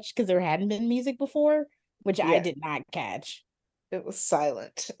so much, because there hadn't been music before, which I did not catch. It was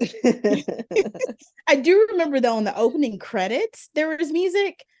silent. I do remember though in the opening credits, there was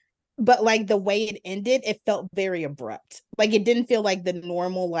music, but like the way it ended, it felt very abrupt. Like it didn't feel like the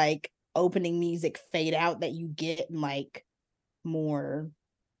normal like opening music fade out that you get in like more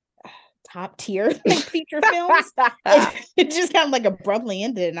top tier like feature films. It just kind of like abruptly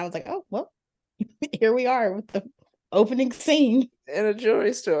ended, and I was like, oh well, here we are with the opening scene in a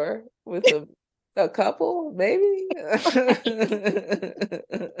jewelry store with a couple, maybe.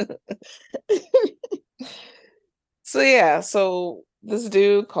 So this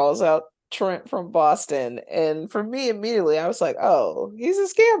dude calls out Trent from Boston, and for me immediately I was like, oh, he's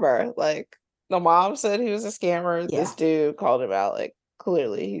a scammer. Like the mom said he was a scammer. This dude called him out, like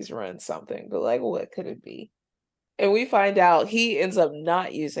clearly he's run something, but like what could it be? And we find out he ends up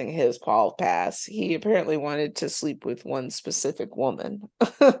not using his Paul pass. He apparently wanted to sleep with one specific woman. I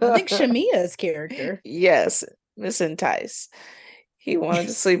think Shamea's character. Yes, Miss Entice. He wanted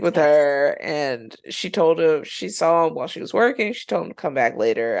to sleep with her, and she told him, she saw him while she was working. She told him to come back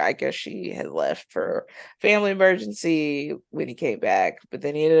later. I guess she had left for family emergency when he came back, but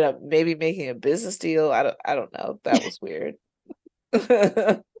then he ended up maybe making a business deal. I don't know. That was weird.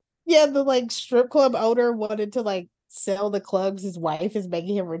 Yeah, the like strip club owner wanted to like sell the clubs. His wife is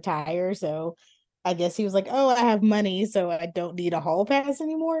making him retire, so I guess he was like, "Oh, I have money, so I don't need a hall pass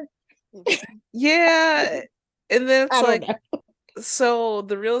anymore." Yeah, and then it's like So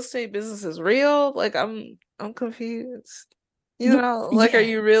the real estate business is real? Like I'm confused. You know, like, are Yeah.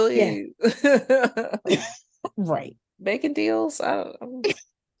 you Yeah. really Right. making deals?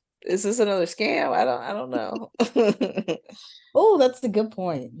 Is this another scam? I don't know. Oh, that's a good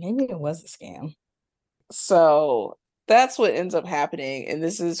point. Maybe it was a scam. So that's what ends up happening, and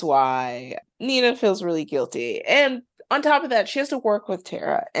this is why Nina feels really guilty. And on top of that, she has to work with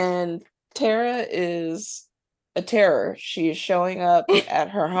Tara, and Tara is a terror. She is showing up at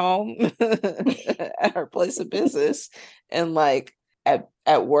her home, at her place of business, and like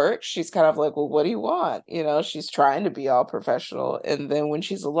at work, she's kind of like, well, what do you want? You know, she's trying to be all professional. And then when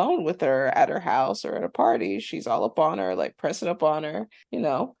she's alone with her at her house or at a party, she's all up on her, like pressing up on her, you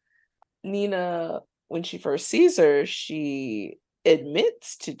know. Nina, when she first sees her, she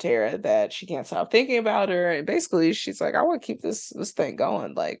admits to Tara that she can't stop thinking about her. And basically she's like, I want to keep this thing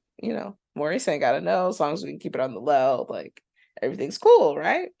going. Like, you know, Maurice ain't gotta know, as long as we can keep it on the low, like everything's cool,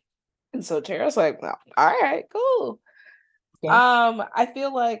 right? And so Tara's like, well, all right, cool. Yeah. I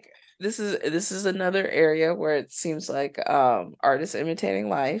feel like this is another area where it seems like artists imitating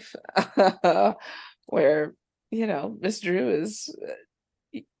life, where, you know, Miss Drew is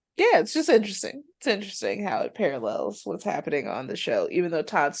yeah, it's just interesting. It's interesting how it parallels what's happening on the show, even though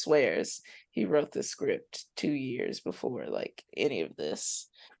Todd swears he wrote the script 2 years before like any of this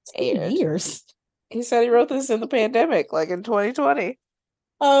 2 aired. years. He said he wrote this in the pandemic, like in 2020.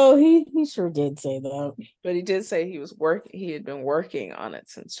 Oh, he sure did say that. But he did say he had been working on it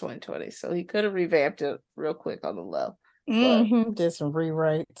since 2020. So he could have revamped it real quick on the low. But Did some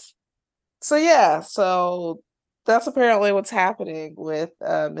rewrites. so yeah, so that's apparently what's happening with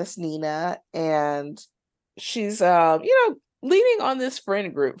Miss Nina, and she's you know, leaning on this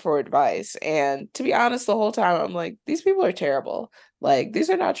friend group for advice. And to be honest, the whole time I'm like, these people are terrible. Like, these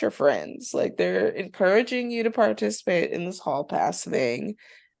are not your friends. Like, they're encouraging you to participate in this hall pass thing.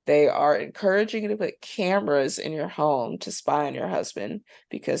 They are encouraging you to put cameras in your home to spy on your husband,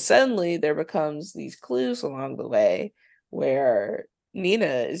 because suddenly there becomes these clues along the way where Nina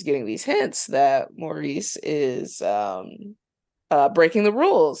is getting these hints that Maurice is breaking the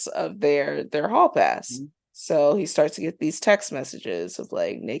rules of their hall pass. Mm-hmm. So he starts to get these text messages of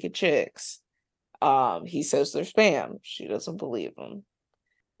like naked chicks. He says they're spam. She doesn't believe him.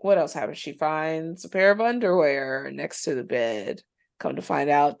 What else happens? She finds a pair of underwear next to the bed. Come to find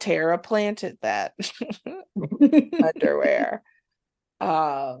out, Tara planted that underwear.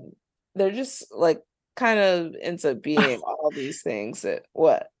 They're just like kind of ends up being all these things that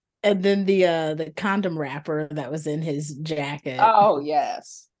what? And then the condom wrapper that was in his jacket. Oh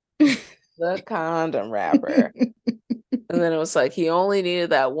yes. The condom wrapper. And then it was like he only needed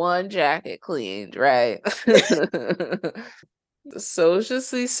that one jacket cleaned, right? So it's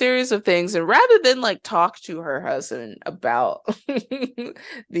just these series of things. And rather than like talk to her husband about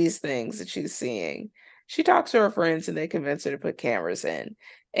these things that she's seeing, she talks to her friends and they convince her to put cameras in.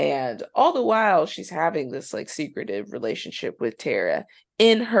 And all the while, she's having this like secretive relationship with Tara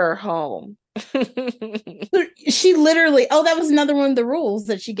in her home. She literally, oh, that was another one of the rules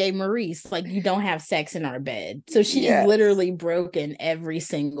that she gave Maurice. Like, you don't have sex in our bed. So she has literally broken every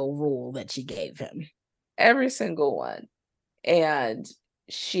single rule that she gave him. Every single one. And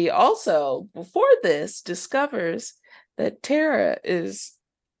she also, before this, discovers that Tara is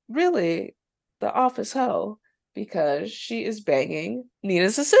really the office hoe because she is banging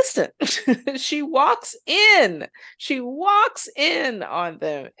Nina's assistant. She walks in on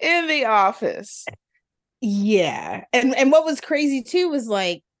them in the office. Yeah. And what was crazy too was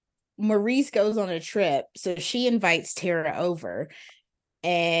like Maurice goes on a trip, so she invites Tara over.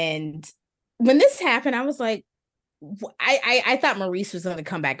 And when this happened, I was like, I thought Maurice was going to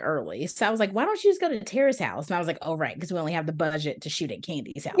come back early. So I was like, why don't you just go to Tara's house? And I was like, oh, right, because we only have the budget to shoot at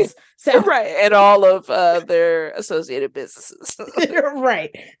Kandi's house. So right, and all of their associated businesses.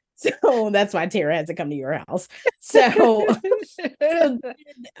 Right. So that's why Tara had to come to your house. So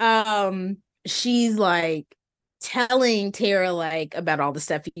she's like telling Tara like about all the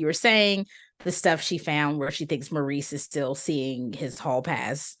stuff you were saying, the stuff she found where she thinks Maurice is still seeing his hall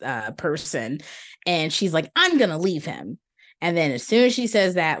pass person. And she's like, I'm going to leave him. And then as soon as she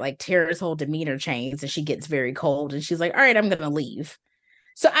says that, like Tara's whole demeanor changes and she gets very cold and she's like, all right, I'm going to leave.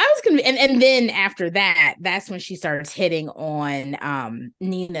 So I was gonna, and then after that, that's when she starts hitting on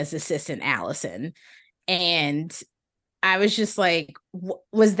Nina's assistant, Allison. And I was just like,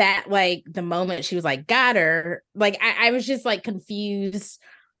 was that like the moment she was like, got her? Like, I was just like confused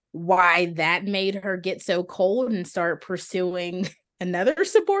why that made her get so cold and start pursuing another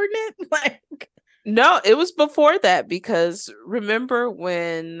subordinate. Like, no, it was before that, because remember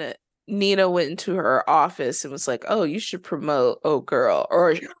when Nina went into her office and was like, "Oh, you should promote Oh Girl."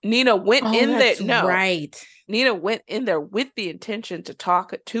 Or Nina went Oh, in there. that's No, right. Nina went in there with the intention to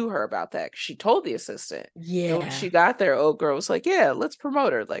talk to her about that. She told the assistant. And when Yeah. she got there, Oh Girl was like, "Yeah, let's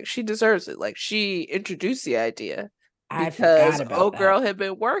promote her. Like, she deserves it." Like, she introduced the idea I because forgot Oh about that. Girl had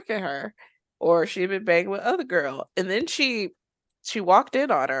been working her, or she had been banging with other girl. And then she walked in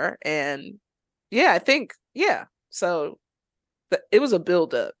on her, and yeah, I think, yeah. So it was a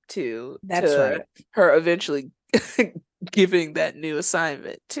build up That's to right. her eventually giving that new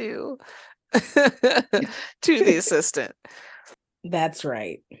assignment to to the assistant, That's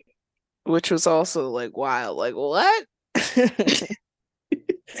right. which was also like wild. Like, what?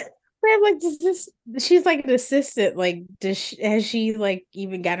 I'm like, does this? She's like an assistant. Like, has she like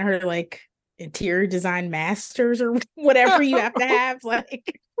even gotten her like interior design masters or whatever you have to have?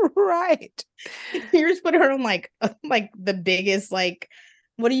 Like, Right. you just put her on like the biggest like,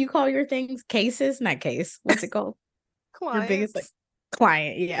 what do you call your things? Cases, not case. What's it called? Your biggest like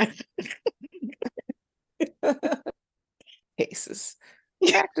Clients. client. Yeah. Cases.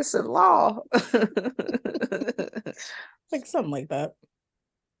 Practicing law. Like something like that.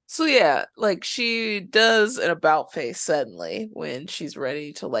 So yeah, like she does an about face suddenly when she's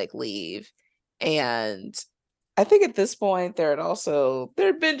ready to like leave. And I think at this point there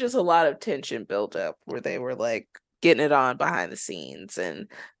had been just a lot of tension built up where they were like getting it on behind the scenes, and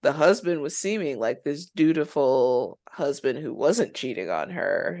the husband was seeming like this dutiful husband who wasn't cheating on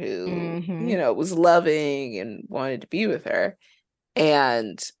her, who, Mm-hmm. was loving and wanted to be with her.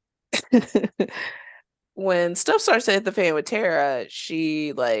 And when stuff starts to hit the fan with Tara,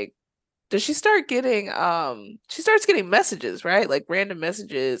 she starts getting messages, right? Like random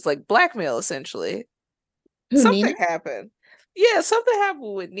messages, like blackmail essentially. Who, Nina? Something happened. Yeah, something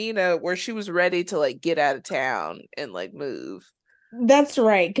happened with Nina where she was ready to like get out of town and like move. That's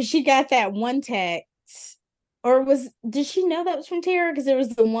right, because she got that one text, or did she know that was from Tara? Because it was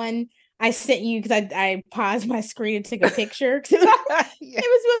the one I sent you because I paused my screen and took a picture. 'Cause Yeah. it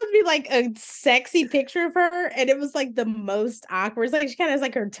was supposed to be like a sexy picture of her, and it was like the most awkward. It's like she kind of has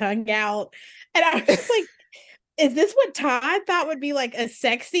like her tongue out, and I was like, "Is this what Todd thought would be like a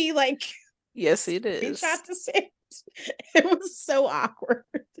sexy like Yes, it is. screenshot to send?" It was so awkward.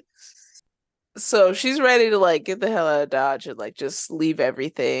 So she's ready to like get the hell out of Dodge and like just leave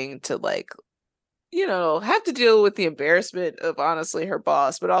everything to like, have to deal with the embarrassment of honestly her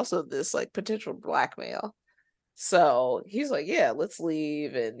boss, but also this like potential blackmail. So he's like, "Yeah, let's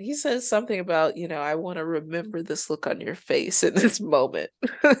leave." And he says something about, "I want to remember this look on your face in this moment."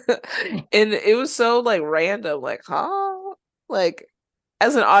 And it was so like random, like, huh? Like,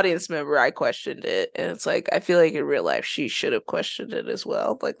 as an audience member, I questioned it. And it's like, I feel like in real life, she should have questioned it as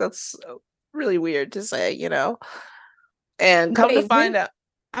well. Like, that's really weird to say. And come to Wait, find when? out,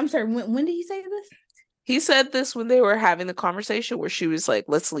 I'm sorry. When did he say this? he said this when they were having the conversation where she was like,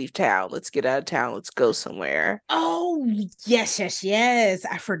 "Let's leave town. Let's get out of town. Let's go somewhere." Oh, yes, yes, yes.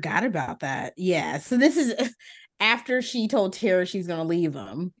 I forgot about that. Yeah. So this is after she told Tara she's gonna leave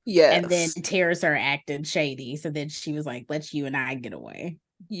him. And then Yes. Tara started acting shady. So then she was like, "Let you and I get away."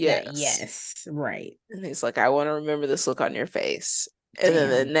 That Yes. yes, right. And he's like, "I want to remember this look on your face." And then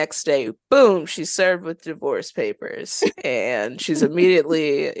the Damn. next day, boom, she's served with divorce papers and she's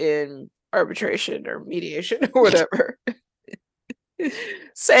immediately in arbitration or mediation or whatever.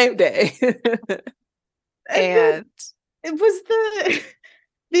 Same day. And then And it was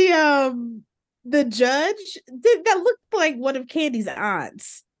the judge that looked like one of Candy's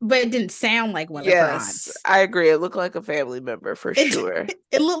aunts, but it didn't sound like one of her yes, aunts. I agree. It looked like a family member for It sure.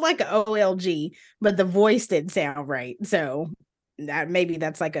 it looked like an OLG, but the voice didn't sound right. So maybe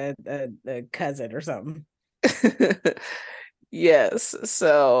that's like a cousin or something. Yes.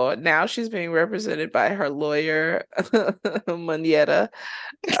 So now she's being represented by her lawyer, Monyetta.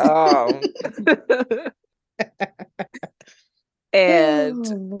 Um, and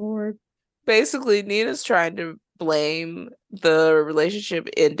Oh Lord. basically, Nina's trying to blame the relationship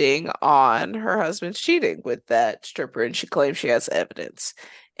ending on her husband's cheating with that stripper, and she claims she has evidence.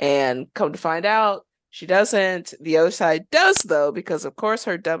 And come to find out, she doesn't. The other side does, though, because of course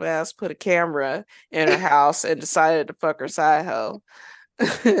her dumbass put a camera in her house and decided to fuck her side hoe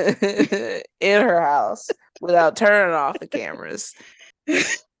in her house without turning off the cameras.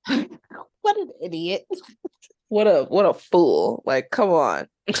 What an idiot. What a fool. Like, come on.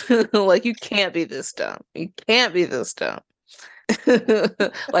 Like, you can't be this dumb. You can't be this dumb.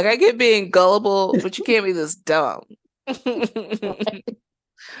 Like, I get being gullible, but you can't be this dumb.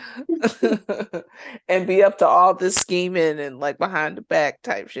 And be up to all this scheming and like behind the back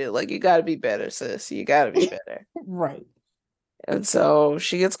type shit. Like, you gotta be better, sis. You gotta be better. Right. And so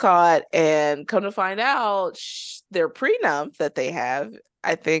she gets caught, and come to find out, their prenup that they have,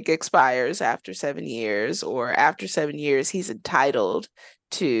 I think, expires after 7 years, or after 7 years, he's entitled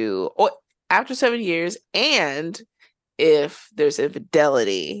to, or after 7 years, and if there's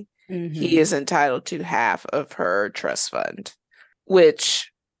infidelity, he is entitled to half of her trust fund,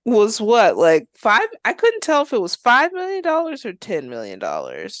 which was what, like five? I couldn't tell if it was $5 million or $10 million.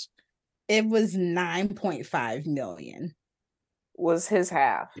 It was 9.5 million. Was his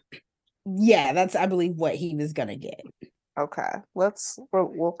half? Yeah, that's, I believe, what he was gonna get. Okay,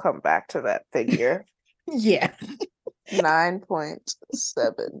 we'll come back to that figure. Yeah. 9.7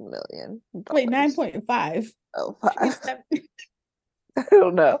 million. Wait, 9.5. Oh, 5. I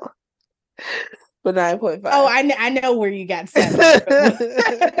don't know. But 9.5. Oh, I know where you got 7.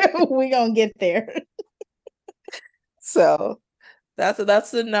 We gonna get there. So that's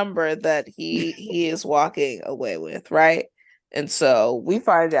the number that he is walking away with, right? And so we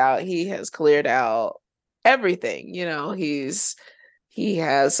find out he has cleared out everything. He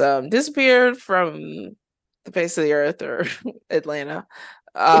has disappeared from the face of the earth, or Atlanta.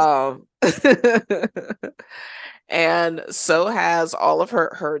 And so has all of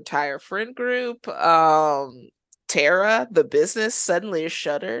her entire friend group. Tara, the business, suddenly is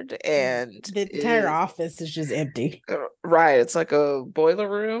shuttered, and the entire office is just empty. Right. It's like a boiler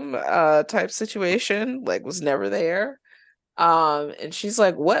room type situation, like was never there. And she's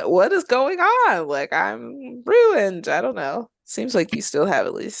like, what is going on? Like, I'm ruined. I don't know. Seems like you still have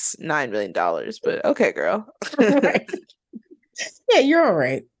at least $9 million, but okay, girl. Right. Yeah, you're all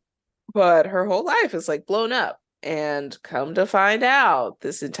right. But her whole life is like blown up. And come to find out,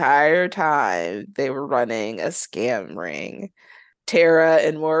 this entire time they were running a scam ring. Tara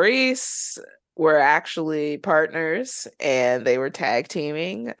and Maurice were actually partners, and they were tag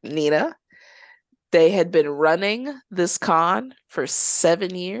teaming Nina. They had been running this con for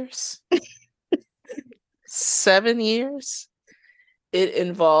 7 years. 7 years. It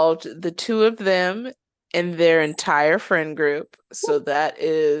involved the two of them and their entire friend group. So that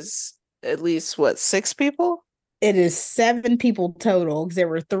is at least, 6 people? It is 7 people total, because there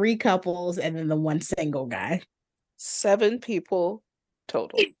were 3 couples and then the one single guy. 7 people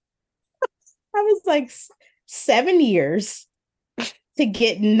total. I was like, 7 years to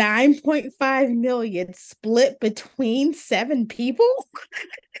get 9.5 million split between 7 people?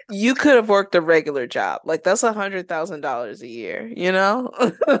 You could have worked a regular job. Like, that's $100,000 a year, you know?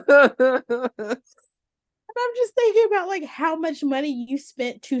 I'm just thinking about like how much money you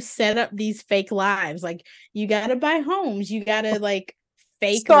spent to set up these fake lives. Like, you gotta buy homes, you gotta like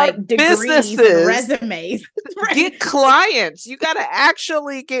fake start like degrees and resumes. Right. Get clients. You gotta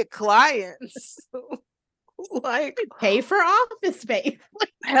actually get clients. Like, pay for office space,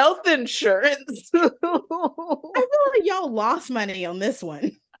 health insurance. I feel like y'all lost money on this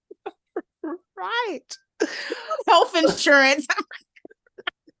one. Right. Health insurance.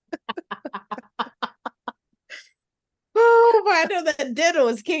 Oh, but I know that dental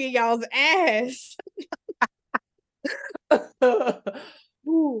is kicking y'all's ass.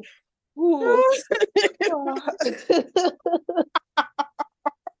 Ooh. Ooh.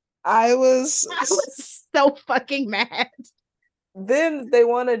 I was so fucking mad. Then they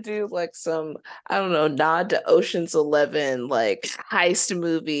want to do like some, I don't know, nod to Ocean's 11, like heist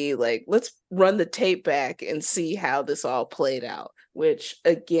movie. Like, let's run the tape back and see how this all played out. Which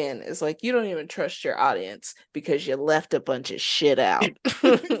again is like, you don't even trust your audience because you left a bunch of shit out.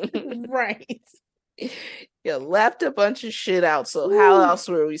 Right. You left a bunch of shit out. So how else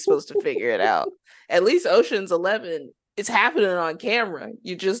were we supposed to figure it out? At least Ocean's 11, it's happening on camera.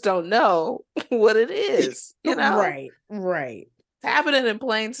 You just don't know what it is, you know? Right. It's happening in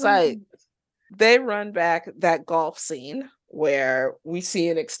plain sight. They run back that golf scene where we see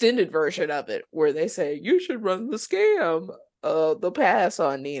an extended version of it where they say, you should run the scam, the pass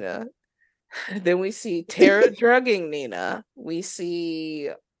on Nina. Then we see Tara drugging Nina. We see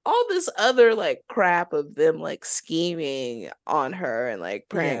all this other like crap of them like scheming on her and like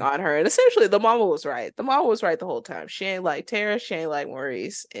preying on her. And essentially the mama was right. The mama was right the whole time. She ain't like Tara, she ain't like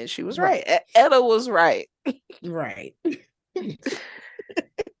Maurice, and she was right. Etta was right. Right.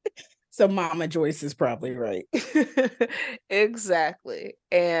 So Mama Joyce is probably right. Exactly.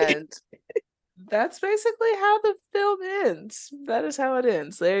 And that's basically how the film ends. That is how it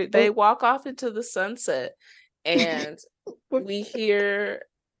ends. They walk off into the sunset, and we hear,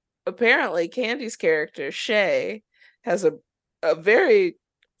 apparently Kandi's character Shay has a very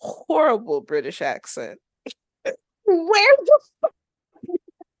horrible British accent. Where the fuck?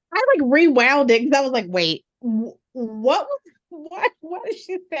 I like rewound it because I was like, wait, what does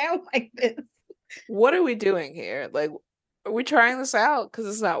she sound like this? What are we doing here? Like, Are we trying this out? Because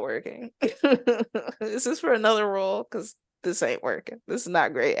it's not working. Is this for another role? Because this ain't working. This is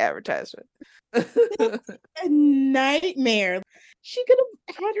not great advertisement. A nightmare. She could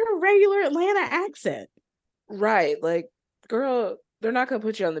have had her regular Atlanta accent. Right. Like, girl, they're not gonna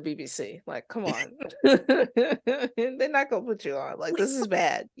put you on the BBC. Like, come on. They're not gonna put you on. Like, this is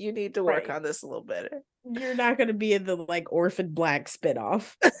bad. You need to work on this a little better. You're not gonna be in the like Orphan Black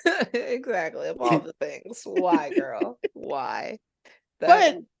spinoff. Exactly. Of all the things. Why, girl? Why?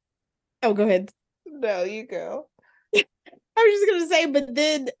 But oh, go ahead. No, you go. I was just gonna say, but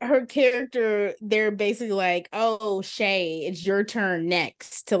then her character, they're basically like, "Oh, Shay, it's your turn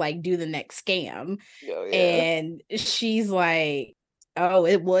next to like do the next scam," and she's like, "Oh,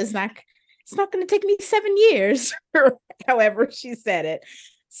 it's not gonna take me 7 years," or however she said it.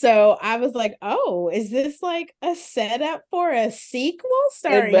 So I was like, "Oh, is this like a setup for a sequel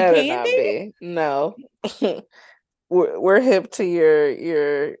starring It better Kandi?" not be. No, we're hip to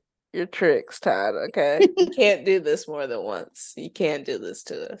your tricks, Todd. Okay, you can't do this more than once. You can't do this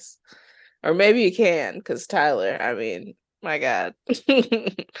to us, or maybe you can, because Tyler. I mean, my God,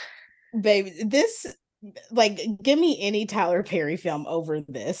 baby, this like give me any Tyler Perry film over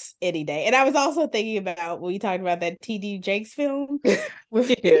this any day. And I was also thinking about when we talked about that TD Jakes film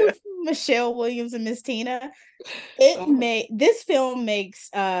with Michelle Williams and Miss Tina. This film makes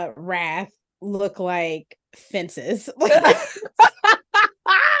Wrath look like Fences. Like,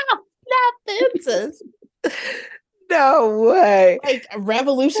 not Fences. No way. Like a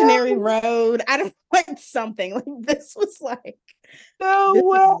Revolutionary Road. I don't like something like this was like no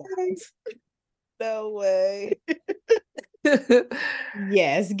way. No way.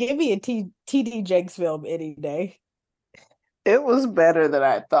 Yes, give me a TD Jakes film any day. It was better than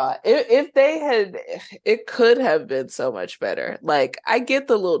I thought. If they had, it could have been so much better. Like, I get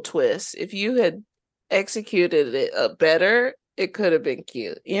the little twist. If you had executed it better, it could have been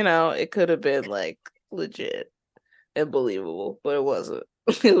cute. You know, it could have been like legit and believable, but it wasn't.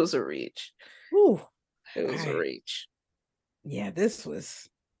 It was a reach. Ooh, it was a reach. Yeah, this was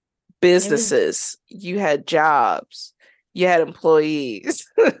businesses. You had jobs. You had employees.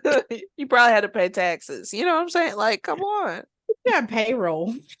 You probably had to pay taxes. You know what I'm saying? Like, come on. You got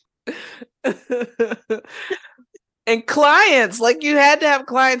payroll. And clients, like you had to have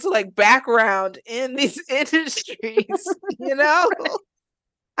clients like background in these industries, you know?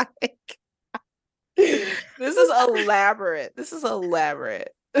 Like, this is elaborate.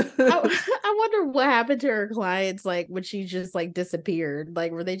 I wonder what happened to her clients, like when she just like disappeared.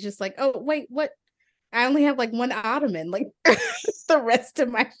 Like, were they just like, oh wait, what? I only have like one ottoman. Like the rest of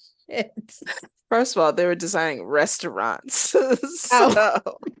my shit. First of all, they were designing restaurants. So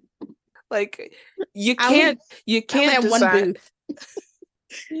like you can't design one booth.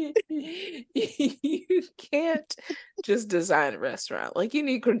 You can't just design a restaurant. Like, you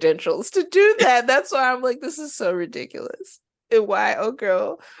need credentials to do that. That's why I'm like, this is so ridiculous. And why old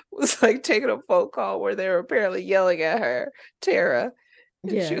girl was like taking a phone call where they were apparently yelling at her, Tara.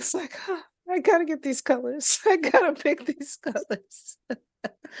 And she was like, I gotta get these colors. I gotta pick these colors.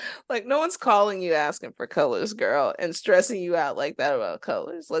 Like, no one's calling you asking for colors, girl, and stressing you out like that about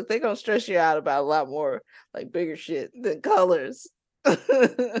colors. Like, they're gonna stress you out about a lot more like bigger shit than colors.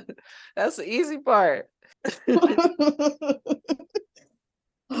 That's the easy part.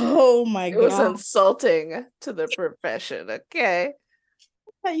 Oh my God. It was insulting to the profession, okay? I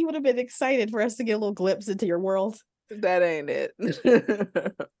thought you would have been excited for us to get a little glimpse into your world. That ain't it.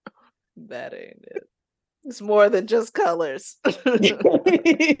 That ain't it. It's more than just colors. There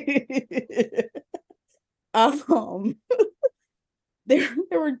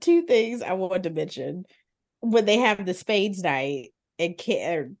were two things I wanted to mention. When they have the spades night, and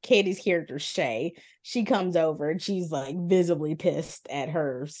Kandi's character Shay, she comes over and she's like visibly pissed at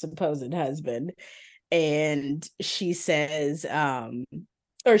her supposed husband, and she says,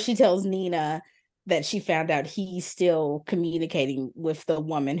 or she tells Nina that she found out he's still communicating with the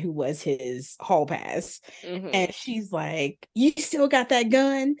woman who was his hall pass. Mm-hmm. And she's like, you still got that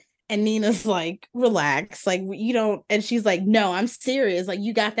gun? And Nina's like, relax, like you don't. And she's like, no, I'm serious, like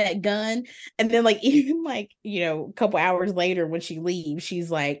you got that gun. And then like even like, you know, a couple hours later when she leaves, she's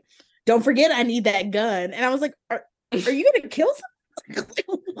like, don't forget I need that gun. And I was like, are you gonna kill someone?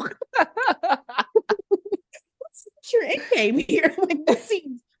 What's your end game here? Like, this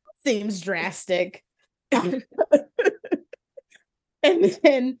seems drastic. And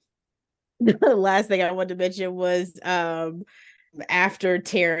then the last thing I wanted to mention was after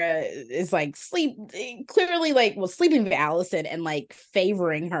Tara is like sleeping with Allison and like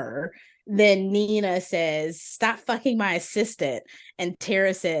favoring her, then Nina says, stop fucking my assistant. And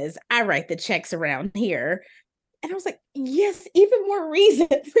Tara says, I write the checks around here. And I was like, yes, even more reason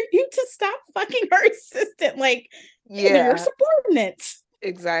for you to stop fucking her assistant. Like, they're your subordinates.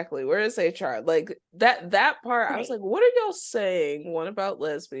 Exactly. Where is HR? Like that part, right. I was like, what are y'all saying? One about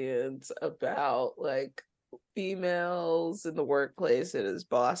lesbians, about like females in the workplace and as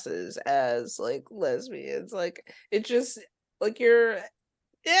bosses as like lesbians. Like it just like like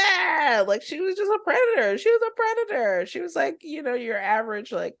she was just a predator. She was a predator. She was like, your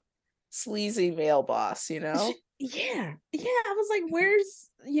average like sleazy male boss, Yeah. I was like, where's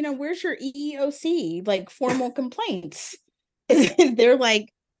your EEOC, like formal complaints? Is there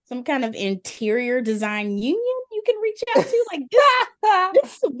like some kind of interior design union you can reach out to? Like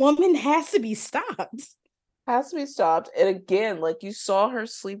this woman has to be stopped. And again, like you saw her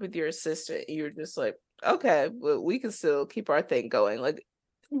sleep with your assistant. You're just like, okay, well, we can still keep our thing going. Like,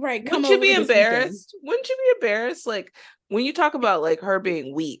 right. Wouldn't you be embarrassed? Wouldn't you be embarrassed? Like when you talk about like her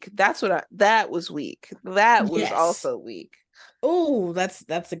being weak, that was weak. That was also weak. Oh, that's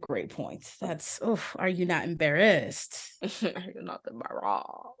a great point. Are you not embarrassed? You're not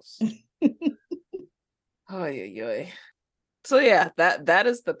embarrassed. Oh yeah. So yeah, that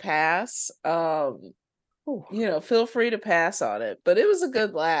is the pass. Feel free to pass on it, but it was a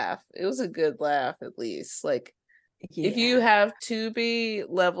good laugh. It was a good laugh, at least. Like, if you have Tubi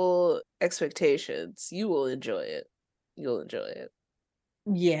level expectations, you will enjoy it. You'll enjoy it.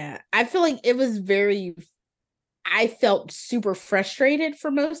 Yeah, I feel like it was I felt super frustrated for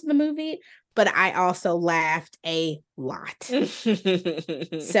most of the movie, but I also laughed a lot.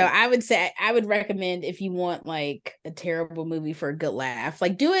 So I would say I would recommend, if you want like a terrible movie for a good laugh,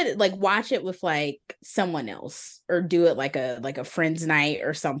 like do it, like watch it with like someone else, or do it like a friend's night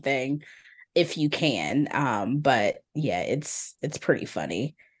or something if you can. But yeah, it's pretty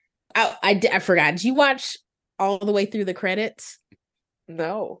funny. I forgot. Did you watch all the way through the credits?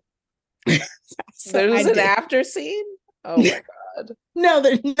 No. So there was an after scene? Oh my god. No.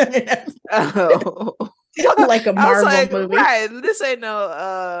 Oh. Like a Marvel movie. Right. This ain't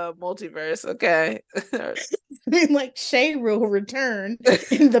no multiverse, okay. Like Shay will return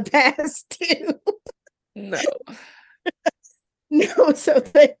in the past too. No. No, so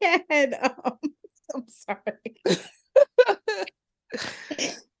they had I'm sorry.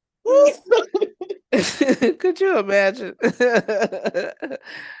 Could you imagine?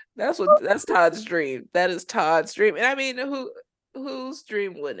 That's Todd's dream. That is Todd's dream. And I mean, whose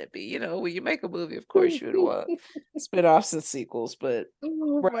dream wouldn't it be? When you make a movie, of course you would want spin-offs and sequels, but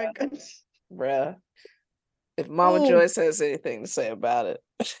my gosh. Bruh. If Mama Joyce has anything to say about it.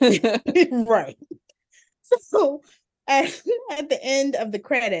 Right. So at the end of the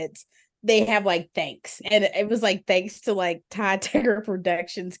credits, they have like thanks, and it was like thanks to like Todd Tucker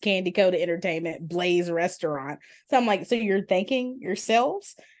Productions, Candy Coda Entertainment, Blaze Restaurant. So I'm like, so you're thanking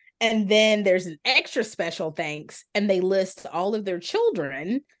yourselves? And then there's an extra special thanks, and they list all of their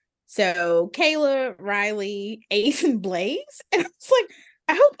children. So Kayla, Riley, Ace, and Blaze. And I was like,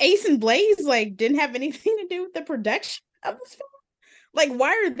 I hope Ace and Blaze like didn't have anything to do with the production of this film. Like,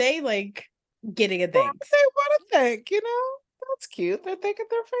 why are they like getting a thanks? They want to thank, that's cute. They're thanking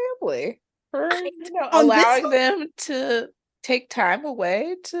their family for allowing them to take time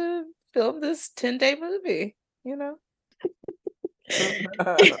away to film this 10-day movie,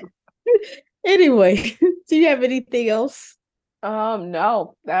 Anyway, do you have anything else?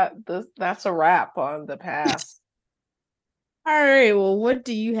 No, that's a wrap on the past. All right, well, what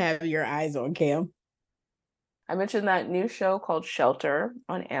do you have your eyes on, Cam? I mentioned that new show called Shelter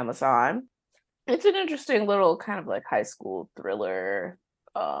on Amazon. It's an interesting little kind of like high school thriller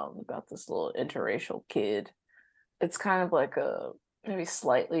about this little interracial kid. It's kind of like a maybe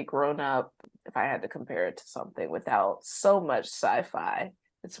slightly grown up, if I had to compare it to something without so much sci-fi.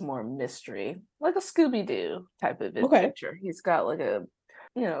 It's more mystery, like a Scooby-Doo type of adventure. Okay. He's got like a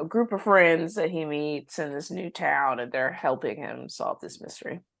group of friends that he meets in this new town, and they're helping him solve this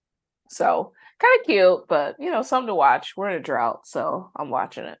mystery. So kind of cute, but something to watch. We're in a drought, so I'm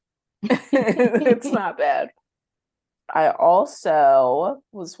watching it. It's not bad. I also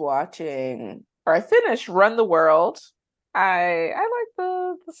was watching, or I finished Run the World. I like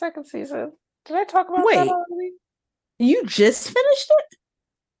the second season. Did I talk about that already? You just finished it?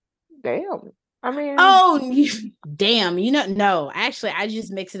 Damn. I mean, damn. No, actually, I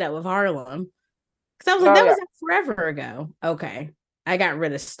just mixed it up with Harlem. Because I was like, that was forever ago. Okay. I got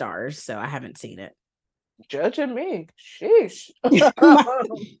rid of Stars, so I haven't seen it. Judging me. Sheesh. Because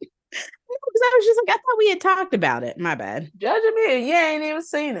I was just like, I thought we had talked about it. My bad. Judging me. You ain't even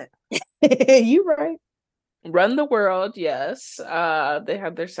seen it. You right. Run the World, yes. They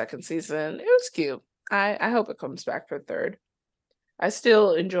had their second season. It was cute. I hope it comes back for third. I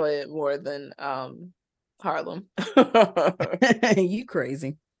still enjoy it more than Harlem. You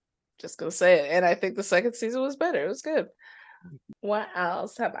crazy. Just gonna say it. And I think the second season was better. It was good. What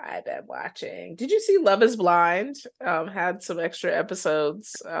else have I been watching? Did you see Love is Blind? Had some extra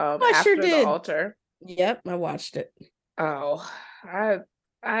episodes I sure after the did. altar. Yep, I watched it. Oh, I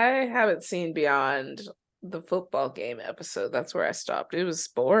haven't seen beyond the football game episode. That's where I stopped. It was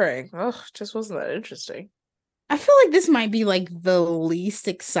boring. Oh, just wasn't that interesting. I feel like this might be like the least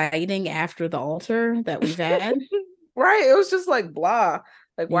exciting after the altar that we've had. Right? It was just like blah.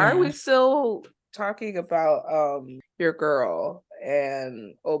 Like, why are Yeah. we still talking about your girl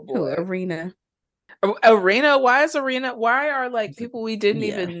and oh Who, boy. Arena? Arena? Why is Arena? Why are like people we didn't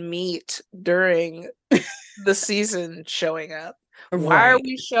Yeah. even meet during the season showing up? Why are Right.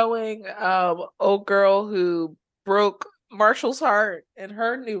 we showing old girl who broke Marshall's heart in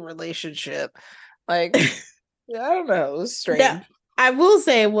her new relationship? Like, I don't know. It was strange. Yeah, I will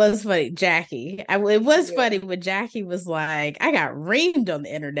say it was funny. Jackie. It was Yeah. funny when Jackie was like, I got reamed on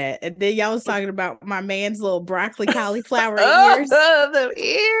the internet. And then y'all was talking about my man's little broccoli cauliflower ears. The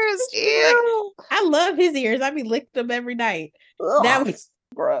ears. Ew. Like, I love his ears. I be licking them every night. Ugh, That was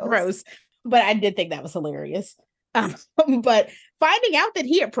gross. But I did think that was hilarious. But finding out that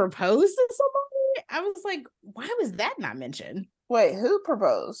he had proposed to somebody, I was like, why was that not mentioned? Wait, who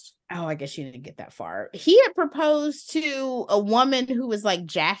proposed? Oh, I guess you didn't get that far. He had proposed to a woman who was like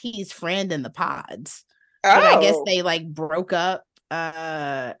Jackie's friend in the pods. But I guess they like broke up.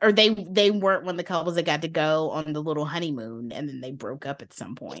 Or they weren't one of the couples that got to go on the little honeymoon, and then they broke up at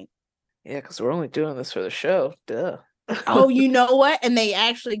some point. Yeah, because we're only doing this for the show. Duh. Oh, you know what? And they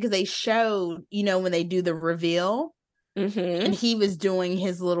actually, because they showed, when they do the reveal, and he was doing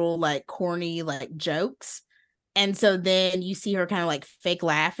his little like corny like jokes. And so then you see her kind of like fake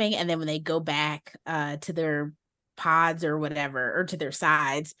laughing. And then when they go back to their pods or whatever, or to their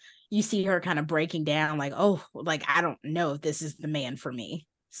sides, you see her kind of breaking down like, oh, like, I don't know if this is the man for me.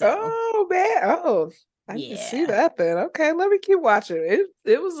 So, oh, man. Oh, I can see that then. Okay, let me keep watching.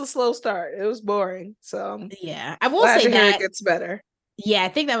 It was a slow start. It was boring. So, yeah, I will say that that it gets better. Yeah, I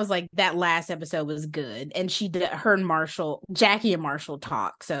think that was like that last episode was good. And she did her and Jackie and Marshall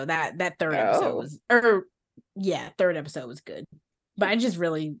talk. So that third episode was, third episode was good. But I just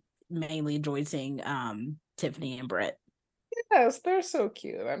really mainly enjoyed seeing Tiffany and Brett. Yes, they're so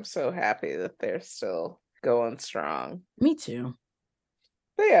cute. I'm so happy that they're still going strong. Me too.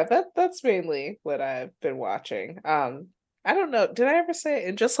 But yeah, that's mainly what I've been watching. I don't know. Did I ever say?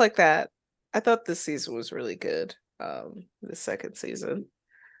 And just like that, I thought this season was really good. The second season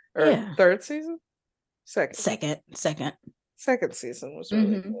or third season? Second season was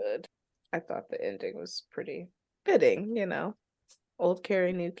really good. I thought the ending was pretty fitting, old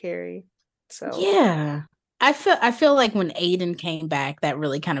Carrie, new Carrie. So yeah, I feel like when Aiden came back, that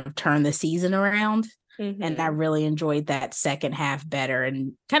really kind of turned the season around. And I really enjoyed that second half better.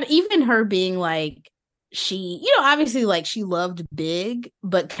 And kind of even her being like, she, obviously like she loved Big,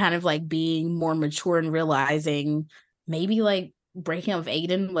 but kind of like being more mature and realizing maybe like breaking up with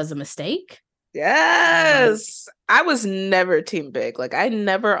Aiden was a mistake. Yes. I was never team Big. Like I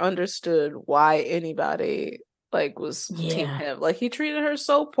never understood why anybody like was team him. Like he treated her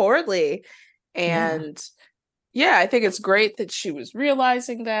so poorly. And I think it's great that she was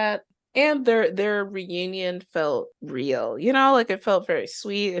realizing that. And their reunion felt real, like it felt very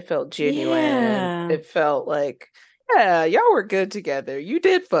sweet. It felt genuine. It felt like, y'all were good together. You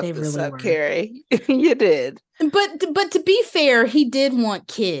did fuck this really up, Carrie. You did. But to be fair, he did want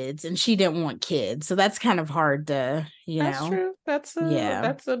kids and she didn't want kids. So that's kind of hard to, That's true. That's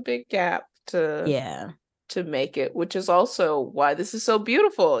a big gap to make it, which is also why this is so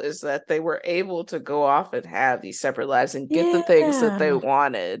beautiful, is that they were able to go off and have these separate lives and get the things that they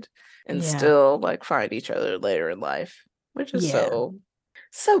wanted. And still like find each other later in life, which is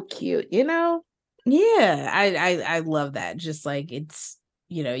so cute, Yeah, I love that. Just like it's,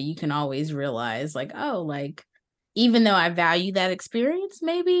 you can always realize like, oh, like even though I value that experience,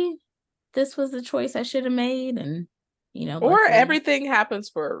 maybe this was the choice I should have made, and or everything happens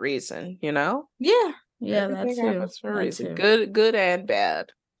for a reason, Yeah, everything happens for a reason, too. good and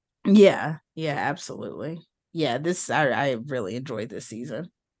bad. Yeah, absolutely. Yeah, I really enjoyed this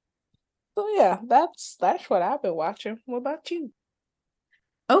season. So yeah, that's what I've been watching. What about you?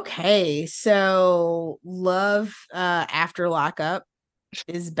 Okay, so Love After Lockup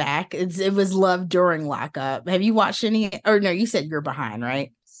is back. It was Love During Lockup. Have you watched any? Or no, you said you're behind,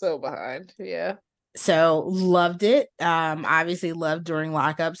 right? So behind, yeah. So loved it. Obviously Love During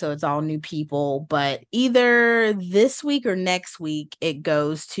Lockup, so it's all new people. But either this week or next week, it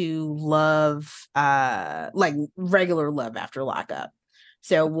goes to Love, like regular Love After Lockup.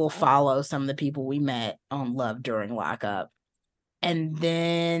 So we'll follow some of the people we met on Love During Lockup. And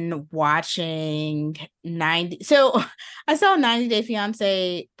then watching 90. So I saw 90 Day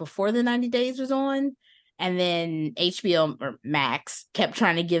Fiance before the 90 Days was on. And then HBO or Max kept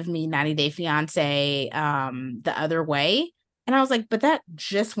trying to give me 90 Day Fiance the other way. And I was like, but that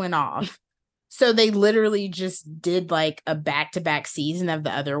just went off. So they literally just did like a back-to-back season of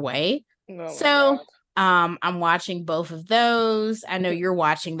the other way. Oh so I'm watching both of those. I know you're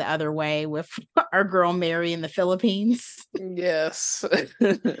watching the other way with our girl Mary in the Philippines. Yes.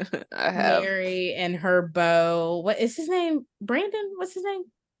 I have. Mary and her beau. What is his name? Brandon? What's his name?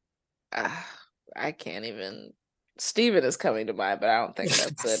 I can't even. Steven is coming to mind, but I don't think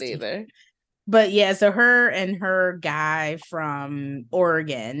that's it either. But yeah, so her and her guy from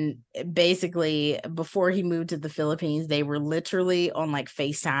Oregon, basically, before he moved to the Philippines, they were literally on like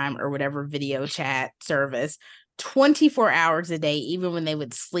FaceTime or whatever video chat service 24 hours a day. Even when they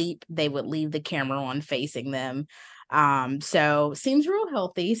would sleep, they would leave the camera on facing them. So seems real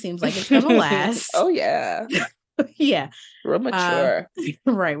healthy. Seems like it's gonna last. Oh yeah. Yeah. Real mature.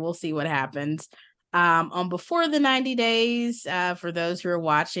 Right. We'll see what happens. On Before the 90 Days, for those who are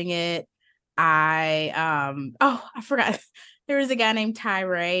watching it, I forgot. There was a guy named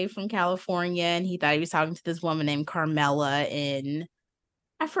Tyree from California, and he thought he was talking to this woman named Carmela in,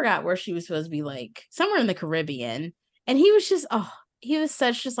 I forgot where she was supposed to be, like somewhere in the Caribbean. And he was just, he was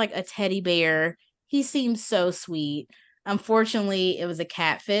such just like a teddy bear. He seemed so sweet. Unfortunately, it was a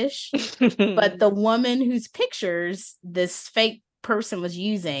catfish. But the woman whose pictures this fake person was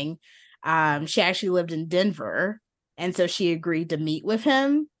using, she actually lived in Denver. And so she agreed to meet with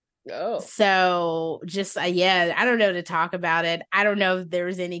him. Oh. So just yeah, I don't know to talk about it. I don't know if there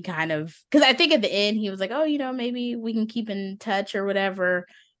was any kind of, because I think at the end he was like, oh, maybe we can keep in touch or whatever.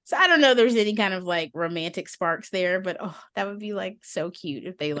 So I don't know if there's any kind of like romantic sparks there, but that would be like so cute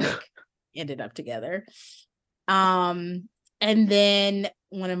if they like ended up together. And then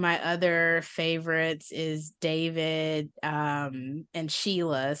one of my other favorites is David and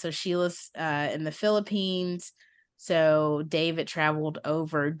Sheila. So Sheila's in the Philippines. So David traveled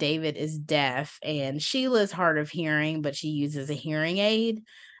over. David is deaf and Sheila's hard of hearing, but she uses a hearing aid.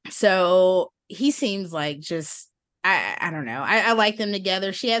 So he seems like just, I don't know. I like them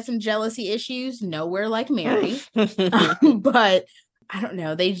together. She had some jealousy issues, nowhere like Mary. But I don't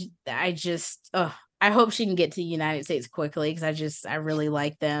know. I hope she can get to the United States quickly because I really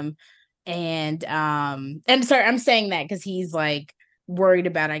like them. And sorry, I'm saying that because he's like worried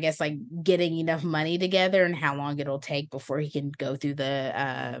about, I guess, like getting enough money together and how long it'll take before he can go through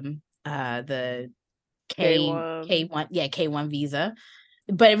the K1 visa.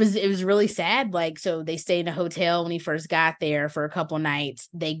 But it was really sad. Like, so they stayed in a hotel when he first got there for a couple nights.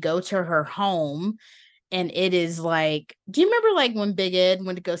 They go to her home. And it is like, do you remember like when Big Ed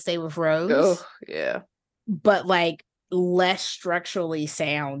went to go stay with Rose? Oh, yeah. But like less structurally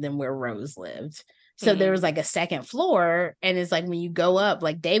sound than where Rose lived. So there was like a second floor. And it's like when you go up,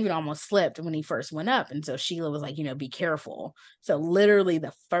 like David almost slipped when he first went up. And so Sheila was like, be careful. So literally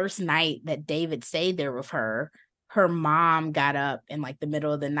the first night that David stayed there with her mom got up in like the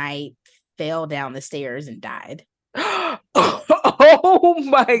middle of the night, fell down the stairs and died. Oh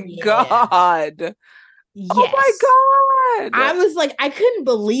my God. Yes. Oh my God. I was like, I couldn't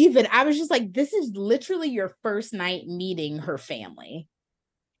believe it. I was just like, this is literally your first night meeting her family.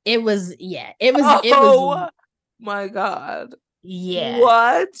 It was my God. Yeah.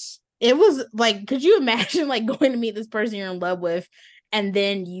 What? It was like, could you imagine like going to meet this person you're in love with and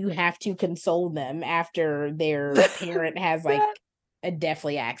then you have to console them after their parent has like a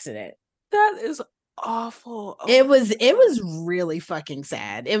deathly accident? That is awful. It was really fucking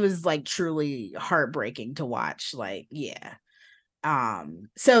sad. It was like truly heartbreaking to watch. Like, yeah.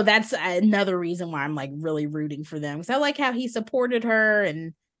 So that's another reason why I'm like really rooting for them, because I like how he supported her,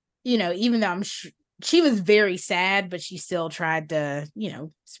 and even though she was very sad, but she still tried to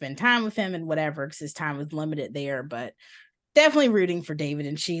spend time with him and whatever, because his time was limited there. But definitely rooting for David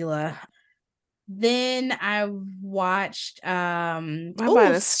and Sheila. Then I watched my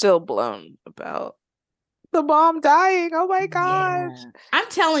mind is still blown about the mom dying. Oh my God. Yeah. I'm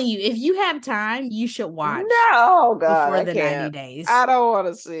telling you, if you have time, you should watch. No, God, before the 90 days. I don't want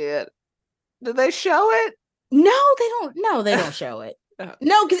to see it. Did they show it? No, they don't. No, they don't show it.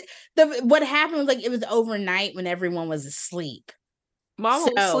 No, because what happened was like it was overnight when everyone was asleep. Mama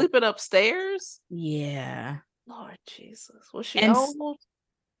was sleeping upstairs? Yeah. Lord Jesus. Was she old?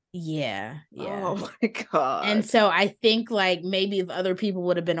 Yeah. Oh my God. And so I think like maybe if other people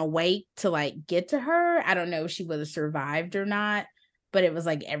would have been awake to like get to her, I don't know if she would have survived or not, but it was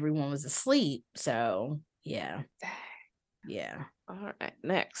like everyone was asleep. So yeah. Yeah. All right.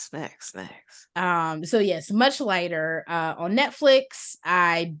 Next. So yes, much lighter. On Netflix,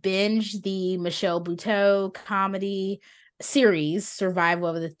 I binged the Michelle Buteau comedy series, Survival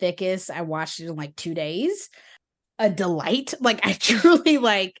of the Thickest. I watched it in like 2 days. A delight. Like I truly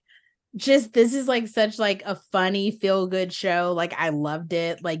like just this is like such like a funny feel good show. Like I loved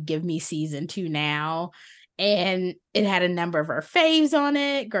it. Like give me season 2 now. And it had a number of our faves on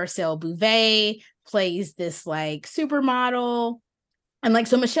it. Garcelle Bouvet plays this like supermodel, and like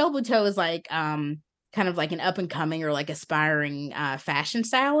so Michelle Buteau is like kind of like an up and coming or like aspiring fashion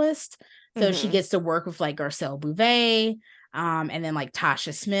stylist. So she gets to work with like Garcelle Bouvet. And then like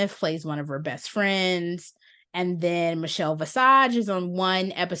Tasha Smith plays one of her best friends. And then Michelle Visage is on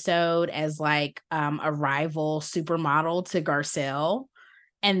one episode as like a rival supermodel to Garcelle.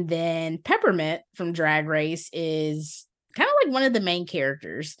 And then Peppermint from Drag Race is kind of like one of the main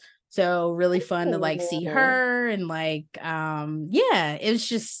characters. So really fun to like see her and like yeah,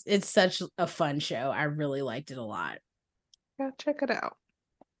 it's such a fun show. I really liked it a lot. Gotta check it out.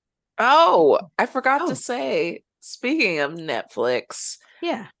 Oh, I forgot to Oh, say, speaking of Netflix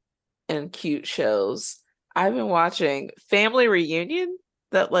yeah. and cute shows, I've been watching Family Reunion,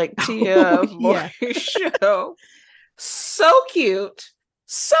 that like Tia Yeah. Mowry show. So cute,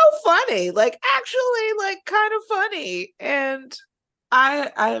 so funny, like actually like kind of funny. And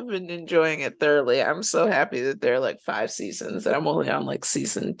I've been enjoying it thoroughly. I'm so happy that there are like 5 seasons and I'm only on like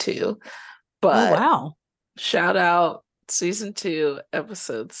season 2. Oh, But wow. shout out season 2,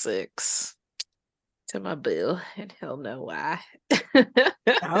 episode 6 to my boo, and he'll know why.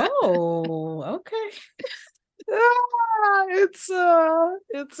 Oh, okay. It's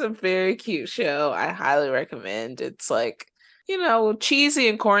a very cute show. I highly recommend. It's like, cheesy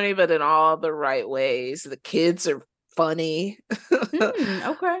and corny, but in all the right ways. The kids are funny.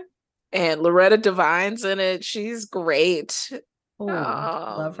 Okay. And Loretta Devine's in it. She's great. Oh,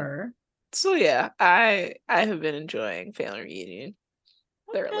 love her. So yeah, I have been enjoying Family Reunion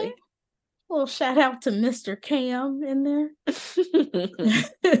Okay. thoroughly. A little shout out to Mr. Cam in there.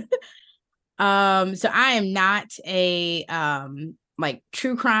 So I am not a like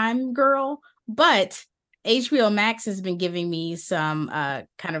true crime girl, but HBO Max has been giving me some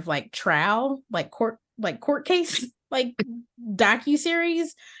kind of like trial, like court case like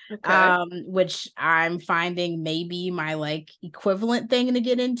docu-series, Okay. which I'm finding maybe my like equivalent thing to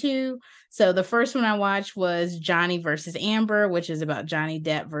get into. So the first one I watched was Johnny versus Amber, which is about Johnny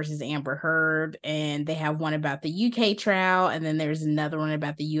Depp versus Amber Heard, and they have one about the UK trial, and then there's another one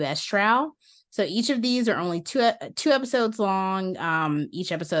about the US trial. So each of these are only two episodes long.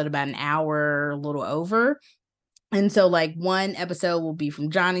 Each episode about an hour, a little over. And so like one episode will be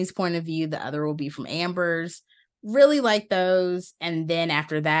from Johnny's point of view, the other will be from Amber's. Really like those. And then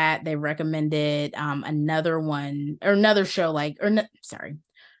after that, they recommended another one or another show like sorry,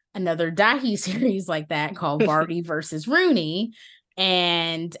 another docu series like that called Vardy versus Rooney.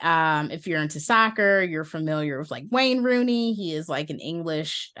 And if you're into soccer, you're familiar with like Wayne Rooney. He is like an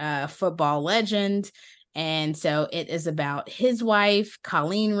English football legend. And so it is about his wife,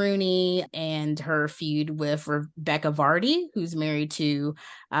 Colleen Rooney, and her feud with Rebecca Vardy, who's married to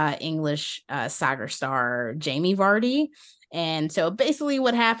English soccer star Jamie Vardy. And so basically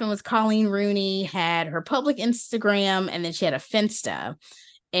what happened was Colleen Rooney had her public Instagram and then she had a Finsta.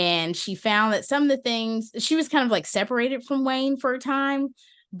 And she found that some of the things she was kind of like separated from Wayne for a time,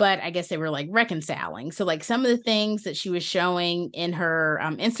 but I guess they were like reconciling. So like some of the things that she was showing in her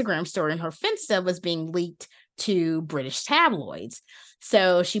Instagram story and her Finsta was being leaked to British tabloids.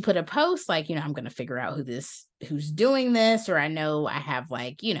 So she put a post like, I'm going to figure out who's doing this, or I know I have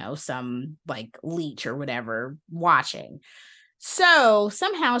like, some like leech or whatever watching. So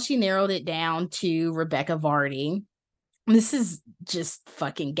somehow she narrowed it down to Rebecca Vardy. This is just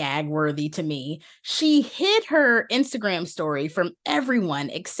fucking gag worthy to me. She hid her Instagram story from everyone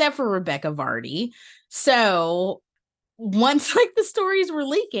except for Rebecca Vardy. So once like the stories were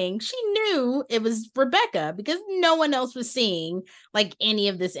leaking, she knew it was Rebecca because no one else was seeing like any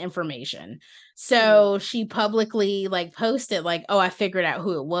of this information. So she publicly like posted like, oh, I figured out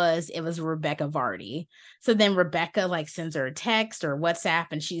who it was. It was Rebecca Vardy. So then Rebecca like sends her a text or WhatsApp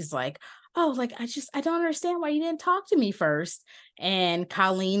and she's like, oh, like, I don't understand why you didn't talk to me first. And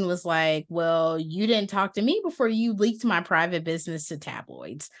Colleen was like, well, you didn't talk to me before you leaked my private business to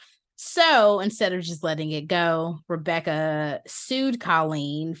tabloids. So instead of just letting it go, Rebecca sued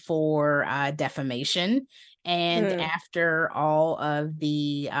Colleen for defamation. And after all of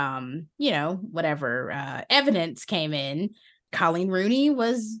the, whatever evidence came in, Colleen Rooney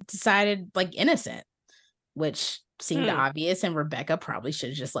was decided like innocent, which seemed obvious, and Rebecca probably should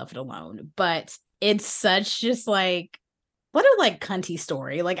have just left it alone. But it's such just like what a like cunty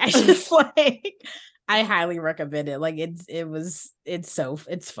story. Like I just like I highly recommend it. Like it's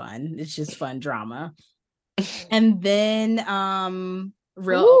fun. It's just fun drama. And then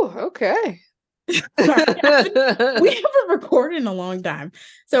Ooh, okay. sorry, we haven't recorded in a long time.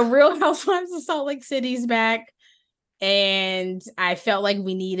 So Real Housewives of Salt Lake City's back. And I felt like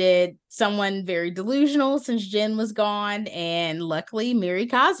we needed someone very delusional since Jen was gone. And luckily Mary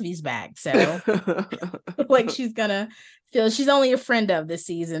Cosby's back. So like she's gonna feel she's only a friend of this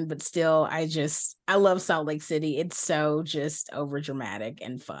season, but still I love Salt Lake City. It's so just over dramatic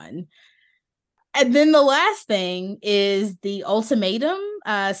and fun. And then the last thing is the Ultimatum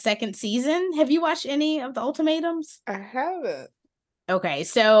second season. Have you watched any of the Ultimatums? I haven't. Okay,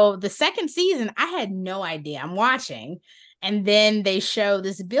 so the second season, I had no idea. I'm watching, and then they show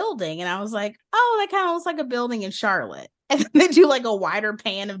this building, and I was like, oh, that kind of looks like a building in Charlotte. And then they do like a wider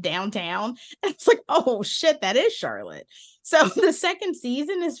pan of downtown. And it's like, oh shit, that is Charlotte. So the second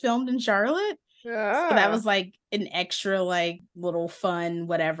season is filmed in Charlotte. So that was like an extra like little fun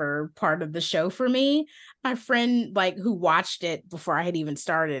whatever part of the show for me. My friend like who watched it before I had even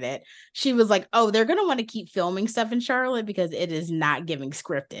started it, she was like, oh, they're gonna want to keep filming stuff in Charlotte because it is not giving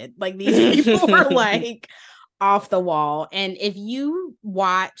scripted. Like these people are like off the wall. And if you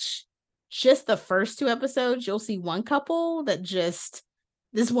watch just the first two episodes, you'll see one couple that just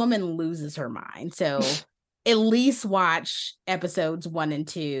this woman loses her mind. So at least watch episodes 1 and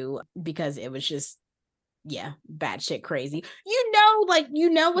 2 because it was just, yeah, batshit crazy. You know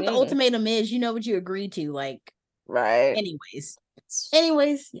what the ultimatum is. You know what you agreed to, like, right. Anyways,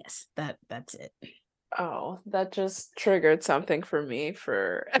 yes, that's it. Oh, that just triggered something for me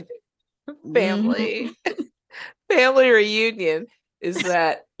for family reunion. Is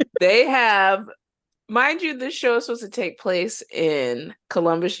that they have, mind you, this show is supposed to take place in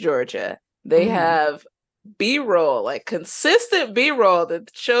Columbus, Georgia. They have B-roll, like consistent B-roll that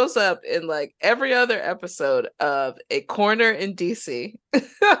shows up in like every other episode of a corner in DC.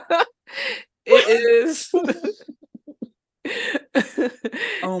 It is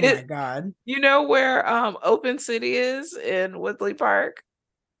oh my god. You know where Open City is in Woodley Park?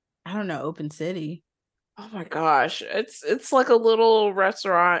 I don't know, Open City. Oh my gosh. It's like a little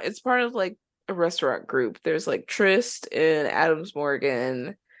restaurant. It's part of like a restaurant group. There's like Trist and Adams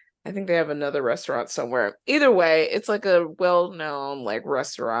Morgan. I think they have another restaurant somewhere. Either way, it's like a well-known like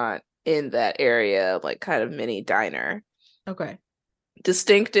restaurant in that area, like kind of mini diner. Okay.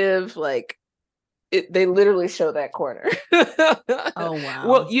 Distinctive, like they literally show that corner. Oh wow.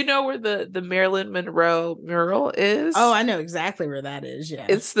 Well, you know where the Marilyn Monroe mural is? Oh, I know exactly where that is. Yeah.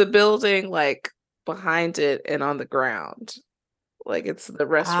 It's the building like behind it and on the ground. Like it's the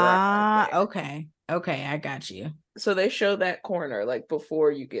restaurant. Okay. Okay, I got you. So they show that corner like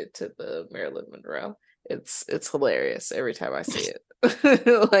before you get to the Marilyn Monroe. It's hilarious every time I see it.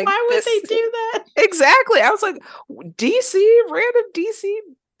 Like, why would they do that? Exactly. I was like, DC, random DC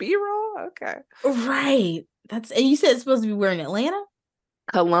B-roll. Okay. Right. And you said it's supposed to be where in Atlanta?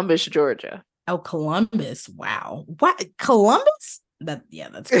 Columbus, Georgia. Oh, Columbus. Wow. What? Columbus?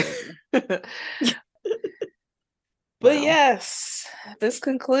 That's crazy. But yes, this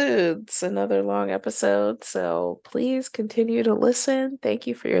concludes another long episode. So please continue to listen. Thank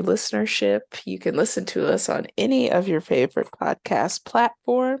you for your listenership. You can listen to us on any of your favorite podcast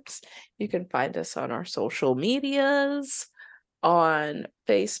platforms. You can find us on our social medias. On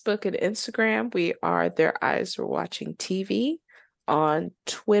Facebook and Instagram, we are Their Eyes Were Watching TV. On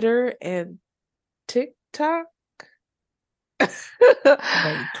Twitter and TikTok. Wait,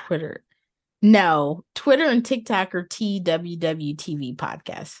 Twitter. No, Twitter and TikTok are TWWTV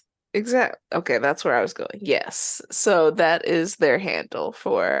podcast. Exactly. Okay, that's where I was going. Yes. So that is their handle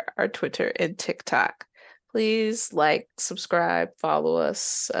for our Twitter and TikTok. Please like, subscribe, follow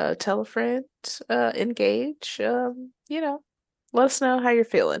us, tell a friend, engage. Let us know how you're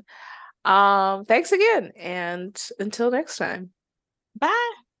feeling. Thanks again, and until next time.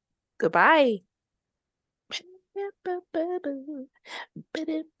 Bye. Goodbye.